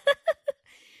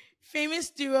 Famous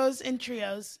duos and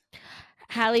trios.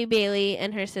 Halle Bailey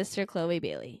and her sister Chloe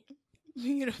Bailey.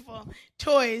 Beautiful.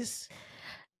 Toys.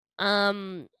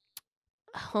 Homes.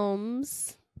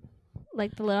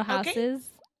 Like the little houses.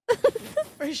 Okay.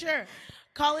 For sure.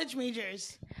 College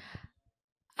majors.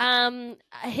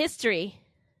 History.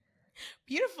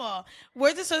 Beautiful.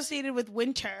 Words associated with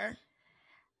winter.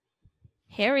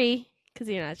 Hairy, because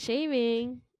you're not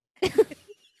shaving.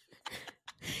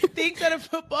 Things at a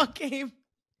football game.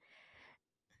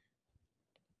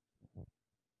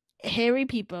 Hairy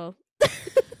people.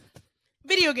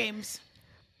 Video games.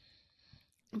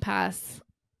 Pass.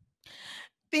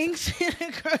 Things in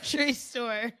a grocery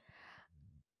store.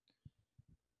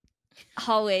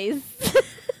 Hallways.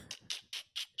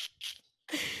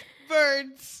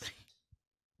 Birds.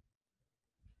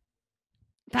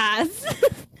 Pass.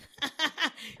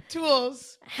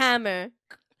 Tools. Hammer.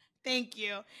 Thank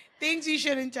you. Things you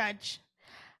shouldn't touch.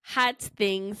 Hot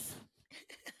things.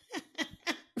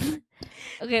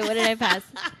 Okay, what did I pass?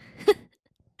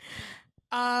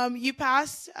 You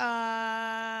passed.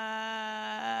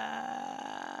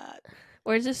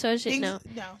 Words associated.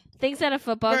 No. Things at a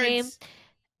football game.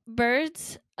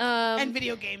 Birds. And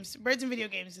video games. Birds and video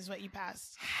games is what you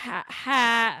passed.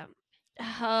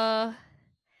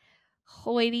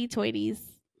 Hoity-toities.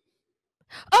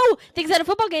 Oh, things at a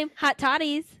football game. Hot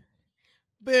toddies.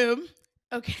 Boom.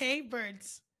 Okay,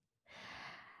 birds.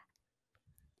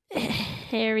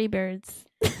 Hairy birds.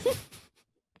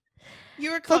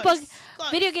 You were close. Football,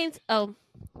 Close. video games. Oh,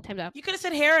 time's up. You could have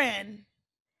said heron.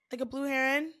 Like a blue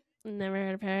heron. Never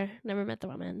heard of her. Never met the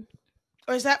woman.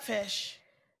 Or is that fish?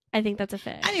 I think that's a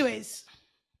fish. Anyways.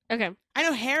 Okay. I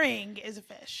know herring is a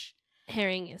fish.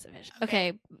 Herring is a fish.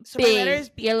 Okay. So B. my letter is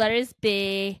B. Your letter is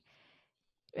B.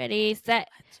 Ready, set.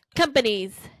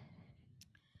 Companies.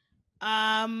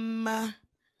 Pass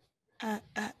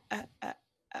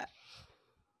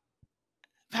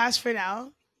for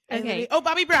now. Okay. Oh,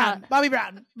 Bobby Brown. Bobby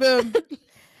Brown. Boom.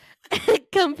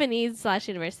 Companies /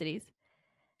 universities.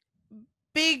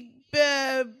 Big,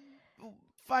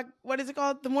 fuck, what is it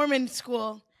called? The Mormon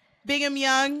school. Brigham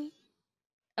Young.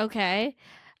 Okay.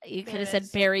 You could have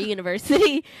said Barry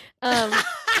University.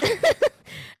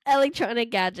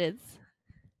 Electronic gadgets.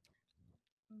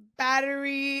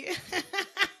 Battery.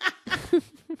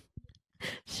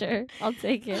 Sure, I'll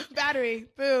take it. Battery.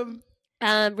 Boom.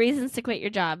 Reasons to quit your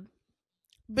job.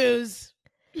 Booze.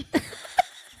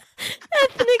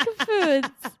 Ethnic foods.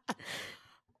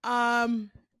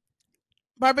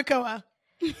 Barbacoa.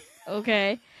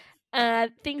 Okay.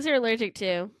 Things you're allergic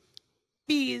to.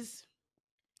 Bees.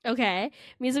 Okay.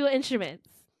 Musical instruments.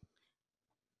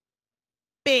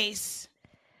 Bass.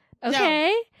 Okay.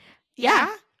 No.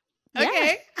 Yeah.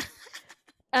 Yeah.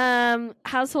 Okay.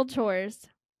 Household chores.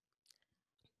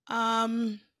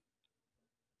 I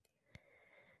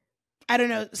don't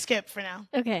know. Skip for now.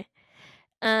 Okay.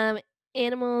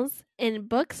 Animals in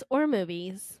books or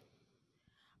movies.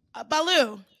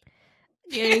 Baloo.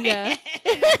 There you go.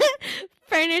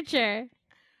 Furniture.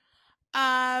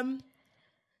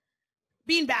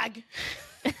 Beanbag.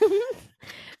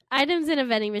 Items in a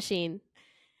vending machine.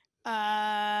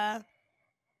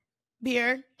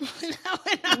 Beer.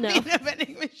 No. In a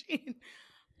vending machine.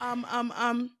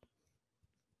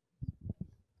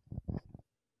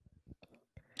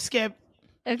 Skip.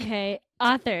 Okay.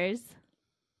 Authors.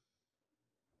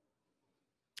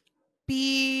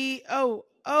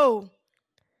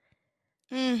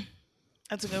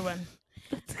 That's a good one.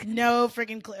 No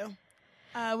freaking clue.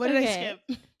 What did I skip?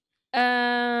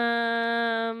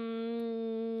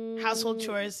 Household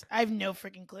chores. I have no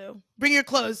freaking clue. Bring your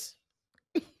clothes.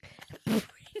 Bring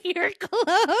your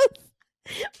clothes.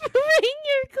 Bring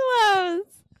your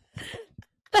clothes.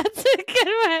 That's a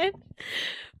good one.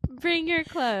 Bring your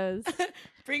clothes.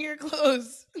 Bring your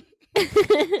clothes.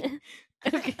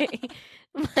 Okay.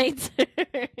 My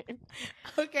turn.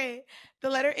 Okay. The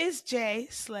letter is J.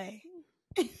 Slay.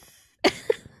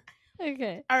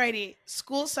 Okay. Alrighty.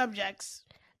 School subjects.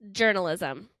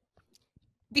 Journalism.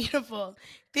 Beautiful.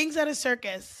 Things at a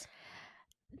circus.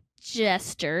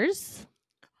 Gestures.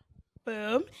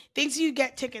 Boom. Things you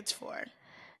get tickets for.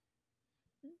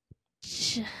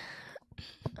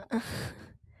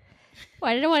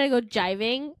 Why did I want to go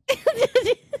jiving?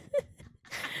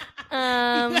 You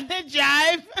want to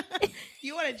jive?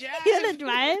 You want to jive? You want to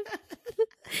drive?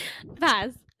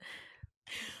 Pass.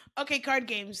 Okay, card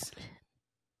games.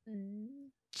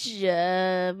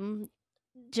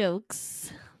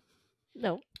 Jokes.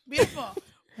 No. Beautiful.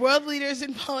 World leaders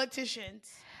and politicians.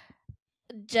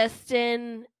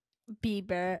 Justin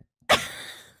Bieber.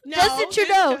 No, Justin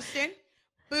Trudeau. Justin.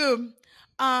 Boom.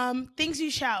 Things you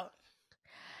shout.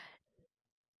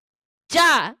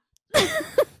 Ja. Things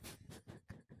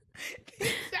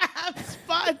that have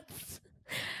spots.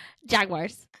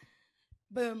 Jaguars.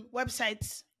 Boom.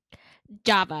 Websites.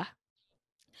 Java.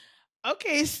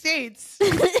 Okay, states.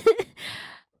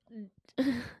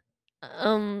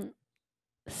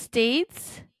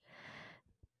 States.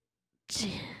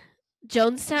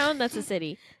 Jonestown. That's a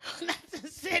city. That's a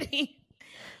city.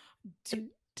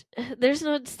 There's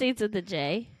no states with the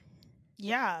J.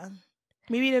 Yeah.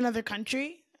 Maybe in another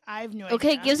country. I have no idea.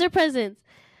 Okay, gives her presents.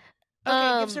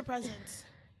 Okay, gives her presents.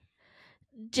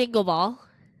 Jingle ball.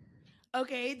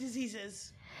 Okay,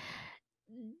 diseases.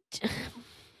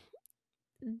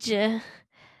 Gingivitis.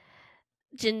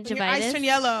 Your eyes turn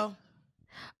yellow.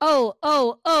 I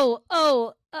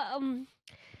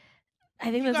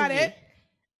think You that's got a V. it.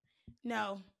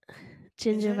 No.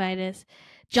 Gingivitis.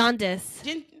 Jaundice.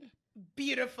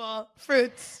 Beautiful.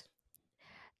 Fruits.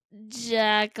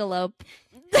 Jackalope.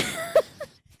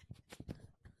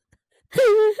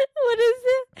 What is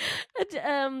it?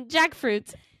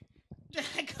 Jackfruit.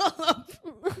 Jackalope.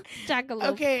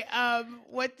 Jackalope. Okay,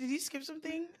 what, did you skip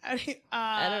something? I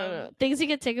don't know. Things you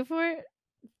get ticket for? I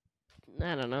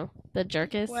don't know. The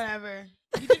jerkus? Whatever.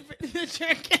 You did the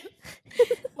jerkus.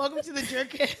 Welcome to the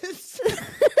jerkus.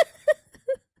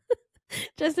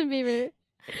 Justin Bieber.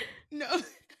 No.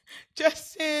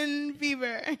 Justin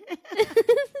Bieber.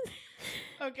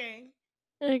 Okay.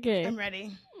 Okay. I'm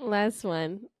ready. Last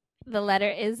one. The letter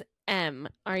is M.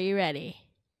 Are you ready?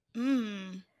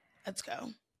 Let's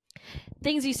go.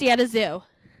 Things you see at a zoo.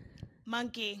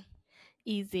 Monkey.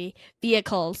 Easy.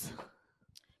 Vehicles.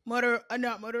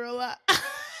 Not Motorola.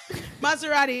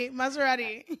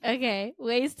 Maserati. Okay.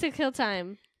 Ways to kill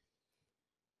time.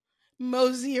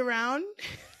 Mosey around.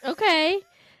 Okay.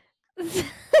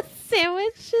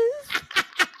 Sandwiches.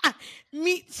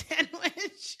 Meat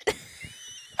sandwich.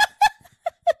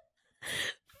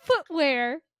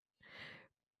 Footwear.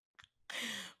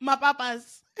 My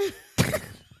papas.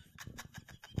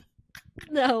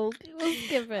 No, we'll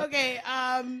skip it. Okay,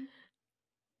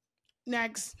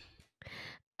 next.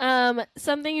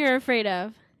 Something you're afraid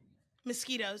of.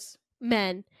 Mosquitoes.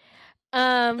 Men.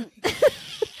 Words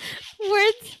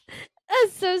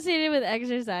associated with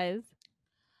exercise.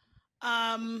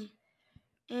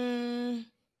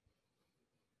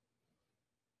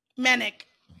 Manic.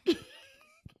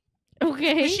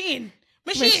 Okay. Machine.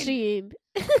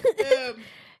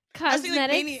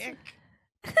 Cosmetics. Maniac.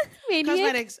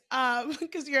 Cosmetics.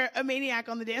 Because you're a maniac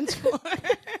on the dance floor.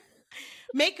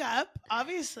 Makeup,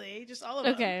 obviously, just all of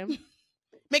them. Okay.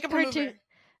 Makeup remover.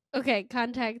 Okay.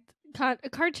 Cartoon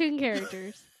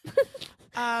characters.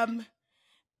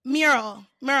 Meryl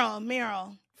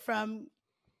from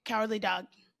Cowardly Dog.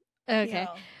 Okay.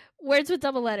 Meryl. Words with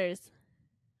double letters.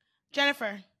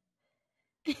 Jennifer.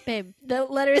 Babe, the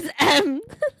letter is M.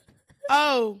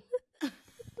 Oh.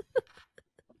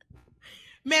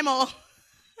 Mammal.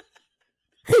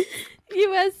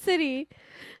 U.S. city.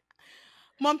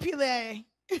 Montpellier.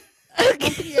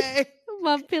 Okay.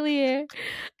 Montpellier.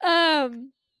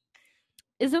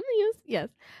 Is something else? Yes.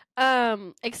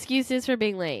 Excuses for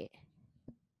being late.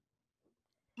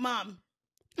 Mom.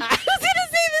 I was gonna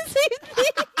say the same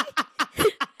thing.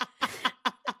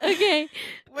 Okay.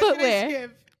 Footwear.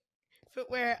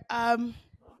 Footwear.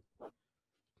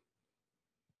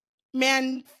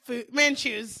 Man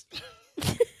shoes.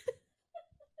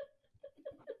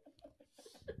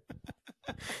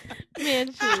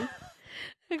 Man shoes.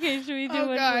 Okay, should we do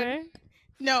one more?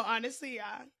 No, honestly,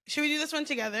 yeah. Should we do this one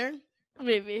together?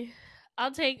 Maybe.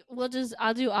 I'll do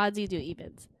odds, you do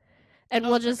evens. And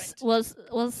we'll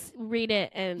read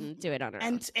it and do it on our own.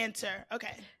 And answer.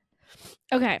 Okay.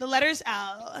 Okay. The letter's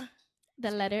L.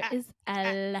 The letter is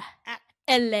L.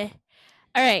 L.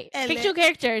 All right. L. Fictional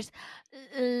characters.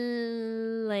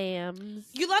 Lambs.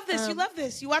 You love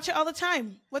this. You watch it all the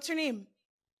time. What's her name?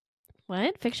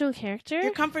 What? Fictional character?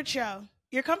 Your comfort show.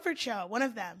 One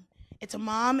of them. It's a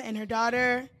mom and her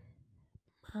daughter.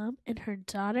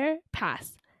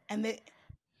 Pass. And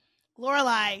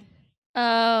Lorelai.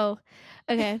 Oh.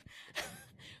 Okay.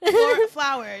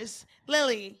 Flowers.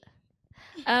 Lily.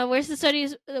 Where's the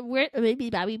studies?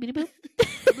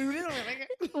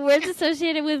 Words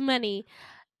associated with money.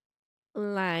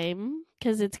 Lime,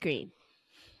 because it's green.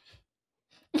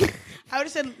 I would have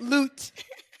said loot.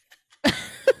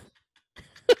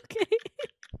 Okay.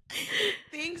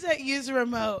 Things that use a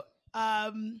remote.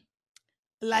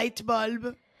 Light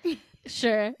bulb.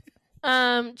 Sure.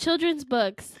 Children's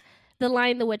books. The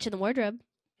Lion, the Witch, and the Wardrobe.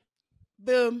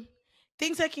 Boom.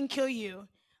 Things that can kill you.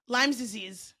 Lyme's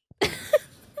disease.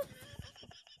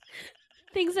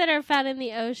 Things that are found in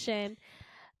the ocean.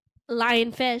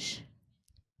 Lionfish.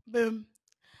 Boom.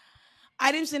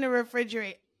 Items in a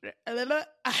refrigerator.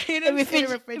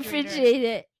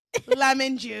 Refrigerator.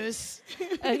 Lemon juice.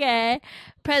 Okay.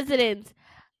 Presidents.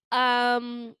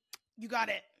 You got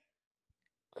it.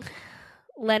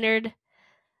 Leonard.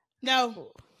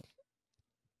 No.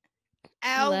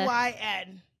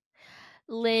 Lyn.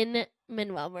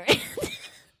 Lin-Manuel Miranda.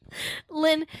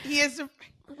 Lynn. He is.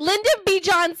 Lyndon B.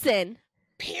 Johnson.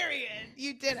 Period.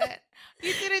 You did it,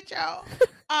 Joe.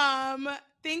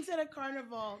 Things at a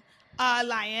carnival.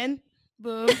 Lion.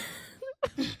 Boom.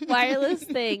 Wireless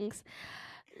things.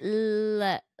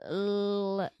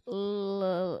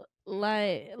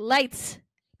 Lights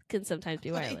can sometimes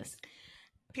be wireless.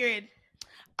 Period.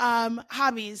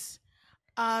 Hobbies.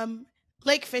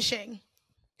 Lake fishing.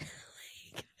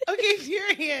 Okay,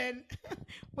 period.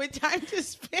 With time to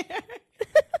spare.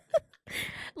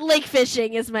 Lake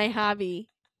fishing is my hobby.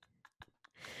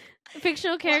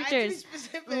 Fictional characters.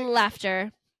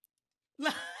 Laughter.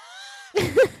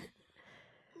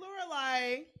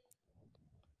 Lorelai.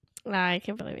 I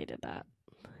can't believe we did that.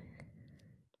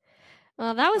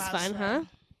 Well, that was fun, huh?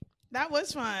 That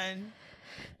was fun.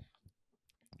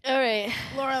 All right.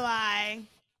 Lorelai.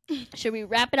 Should we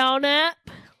wrap it on up?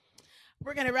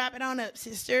 We're going to wrap it on up,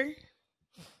 sister.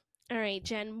 All right,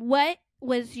 Jen. What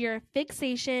was your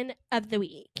fixation of the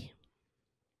week?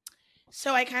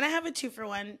 So I kind of have a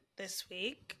 2-for-1 this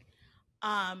week.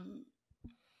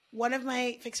 One of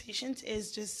my fixations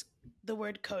is just the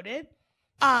word coded.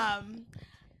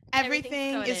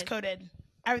 Everything is coded.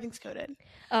 Everything's coded.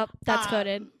 Oh, that's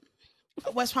coded.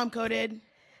 West Palm coded.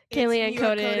 Kayleigh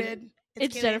coded.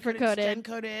 It's Kayleigh Jennifer coded. It's Jen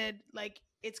coded. Like,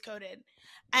 it's coded.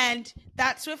 And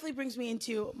that swiftly brings me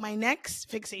into my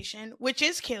next fixation, which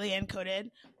is Kayleigh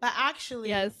coded, but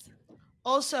actually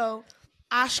also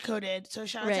Ash coded. So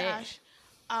shout out to Ash.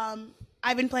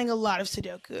 I've been playing a lot of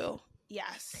Sudoku.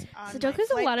 Yes. Sudoku's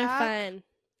a lot of fun.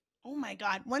 Oh my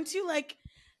God. Once you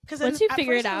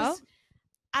figure it out,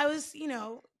 I was,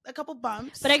 a couple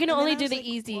bumps. But I can only do the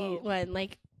easy one.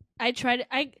 Like, I tried,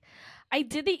 I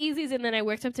did the easies and then I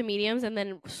worked up to mediums and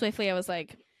then swiftly I was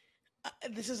like,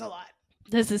 this is a lot.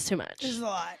 This is too much. This is a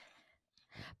lot.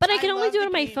 But I can only do it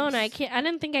on my phone. I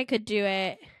didn't think I could do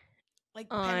it like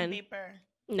pen and paper.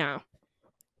 No,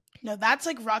 that's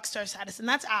like rockstar status, and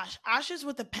that's Ash. Ash is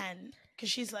with a pen because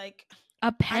she's like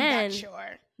a pen. I'm not sure.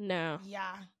 No.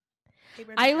 Yeah.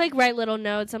 I like write little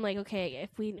notes. I'm like, okay,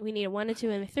 if we need a 1, a 2,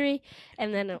 and a 3,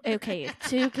 and then okay, a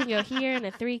 2 can go here and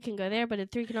a 3 can go there, but a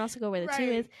 3 can also go where the 2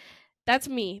 is. That's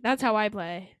me. That's how I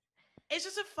play. It's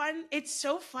just it's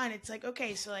so fun. It's like,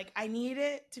 okay, so like I need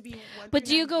it to be 1. But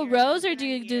do you go rows or do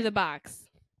you do the box?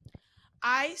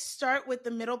 I start with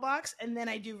the middle box and then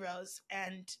I do rows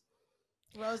and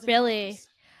really? Columns.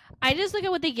 I just look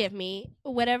at what they give me.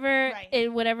 Whatever,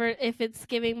 if it's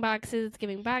giving boxes, it's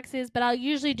giving boxes. But I'll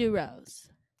usually do rows.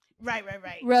 Right.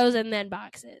 Rows and then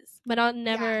boxes. But I'll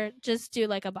never just do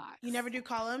like a box. You never do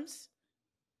columns?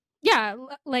 Yeah,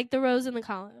 like the rows and the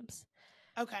columns.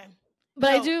 Okay.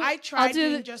 But I tried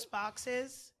doing just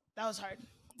boxes. That was hard.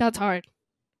 That's hard.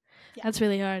 Yeah. That's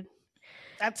really hard.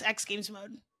 That's X Games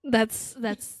mode. That's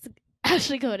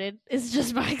Ashley coded. It's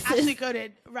just boxes. Ashley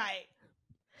coded, right.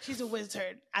 She's a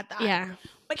wizard at that. Yeah.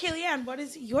 But Kayleigh, what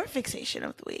is your fixation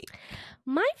of the week?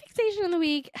 My fixation of the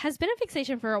week has been a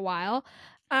fixation for a while.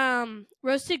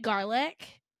 Roasted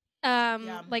garlic.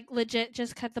 Like legit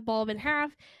just cut the bulb in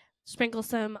half, sprinkle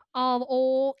some olive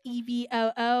oil,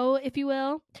 EVOO, if you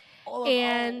will,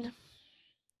 and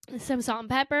some salt and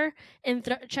pepper, and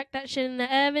chuck that shit in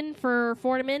the oven for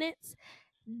 40 minutes.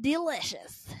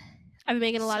 Delicious. I've been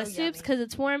making a lot of soups because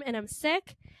it's warm and I'm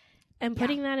sick, and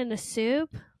putting that in a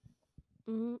soup.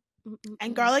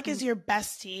 And garlic is your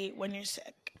bestie when you're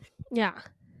sick. Yeah.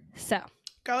 So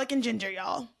garlic and ginger,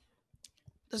 y'all.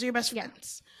 Those are your best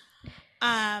friends.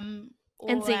 And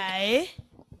zinc.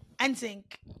 And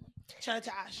zinc. Shout out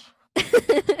to Ash.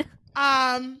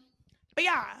 But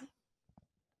yeah.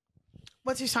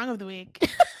 What's your song of the week?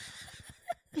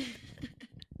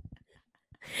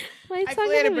 I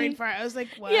fully had a brain fart. I was like,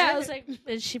 what? Yeah, I was like,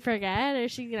 did she forget? Or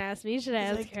is she gonna ask me? Should I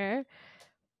ask her?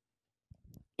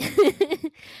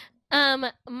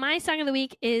 My song of the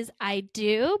week is I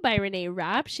Do by Renee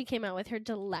Rapp. She came out with her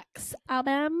deluxe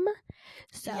album.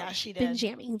 So yeah, she did. Been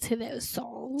jamming to those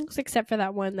songs, except for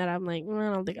that one that I'm like,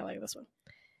 I don't think I like this one.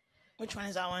 Which one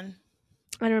is that one?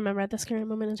 I don't remember at this current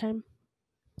moment in time.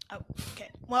 Oh, okay.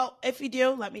 Well, if you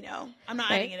do, let me know. I'm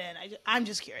not adding it in. I'm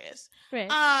just curious. Right.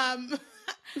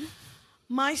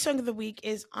 My song of the week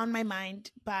is On My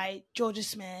Mind by Georgia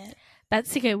Smith.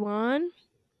 That's a good one.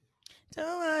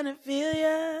 Don't wanna feel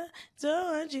ya,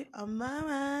 don't want you on my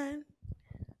mind.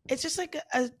 It's just like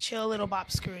a chill little bop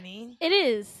scroony. It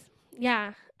is.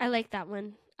 Yeah, I like that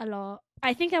one a lot.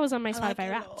 I think that was on my Spotify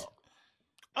Wrapped.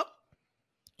 Oh.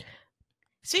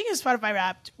 Speaking of Spotify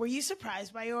Wrapped, were you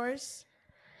surprised by yours?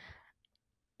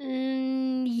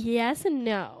 Yes and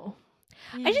no.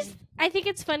 I think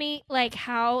it's funny, like,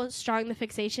 how strong the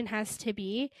fixation has to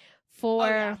be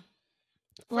for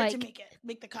it to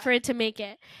make the cut. For it to make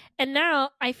it. And now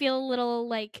I feel a little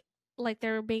like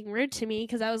they're being rude to me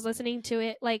because I was listening to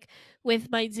it like with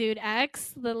my dude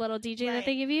X, the little DJ that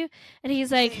they give you, and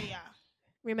he's like,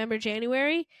 remember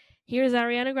January? Here's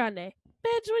Ariana Grande. Bitch,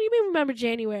 what do you mean remember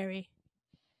January?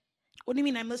 What do you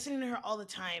mean? I'm listening to her all the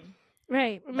time.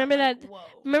 Right. Remember that? Whoa.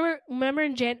 Remember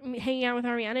hanging out with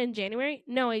Ariana in January?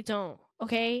 No, I don't.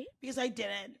 Okay? Because I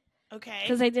didn't. Okay.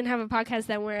 Because I didn't have a podcast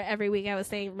then where every week I was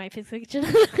saying my fixation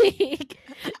of the week.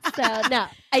 So no,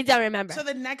 I don't remember. So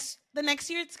the next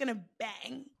year it's gonna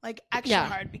bang like extra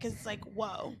hard because it's like,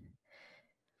 whoa.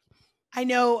 I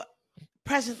know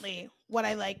presently what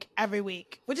I like every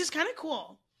week, which is kind of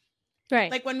cool. Right.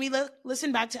 Like when we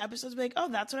listen back to episodes, we're like, oh,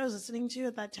 that's what I was listening to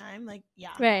at that time. Like,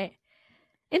 yeah. Right.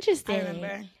 Interesting. I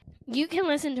remember. You can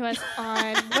listen to us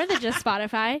on more than just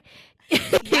Spotify.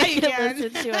 Yeah, you can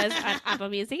listen to us on Apple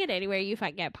Music and anywhere you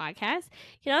get podcasts.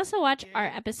 You can also watch our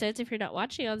episodes if you're not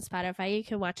watching on Spotify. You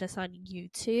can watch us on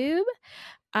YouTube.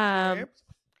 And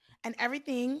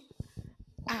everything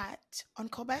at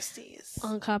On-Call Besties.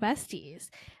 On-Call Besties.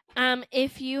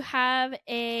 If you have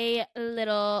a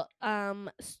little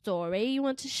story you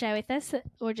want to share with us,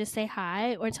 or just say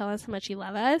hi, or tell us how much you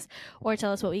love us, or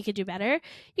tell us what we could do better,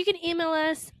 you can email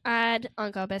us at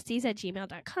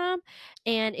oncallbesties@gmail.com.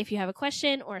 And if you have a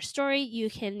question or a story, you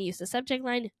can use the subject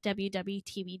line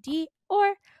WWTBD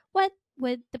or what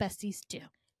would the besties do?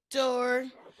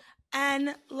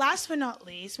 And last but not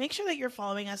least, make sure that you're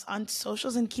following us on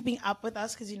socials and keeping up with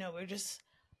us, because we're just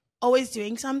always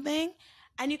doing something.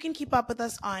 And you can keep up with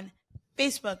us on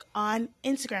Facebook, on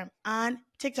Instagram, on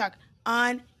TikTok,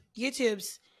 on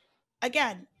YouTube's,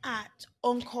 again, at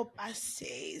On-Call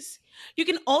Besties. You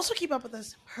can also keep up with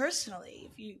us personally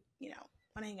if you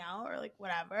want to hang out or like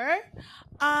whatever.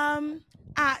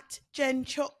 At Jen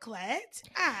Chocolate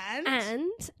and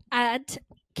at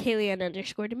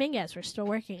Kaylee_Dominguez. We're still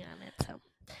working on it. So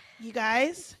you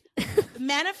guys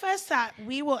manifest that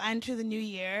we will enter the new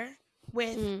year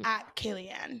with at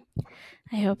Kaylee.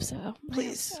 I hope so.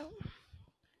 Please.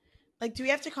 Like, do we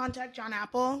have to contact John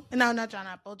Apple? No, not John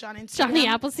Apple. John Instagram. Johnny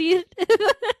Appleseed.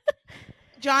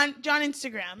 John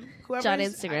Instagram. Whoever's John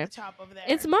Instagram. at the top over there.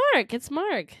 It's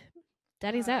Mark.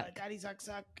 Daddy Zuck. Daddy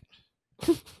Zuck.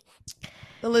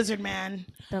 The lizard man.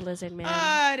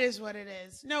 It is what it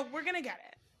is. No, we're gonna get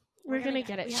it. We're gonna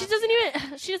get it. She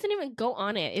doesn't even go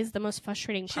on it. Is the most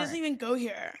frustrating part. She doesn't even go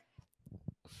here.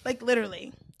 Like,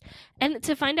 literally. And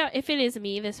to find out if it is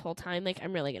me this whole time, like,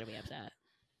 I'm really gonna be upset.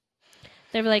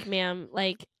 They're like, ma'am,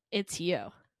 like, it's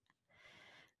you.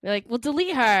 They're like, well,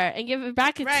 delete her and give it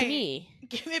back to me.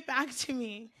 Give it back to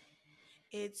me.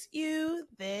 It's you.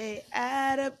 They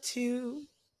add up to.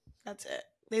 That's it.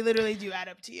 They literally do add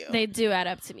up to you. They do add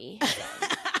up to me.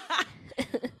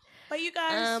 But you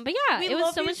guys. But yeah, it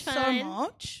was so much fun. So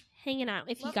much. Hanging out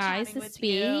with you guys this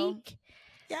week.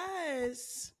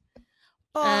 Yes.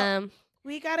 But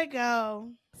we gotta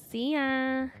go. See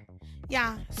ya.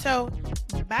 Yeah. So,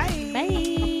 bye.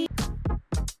 Bye.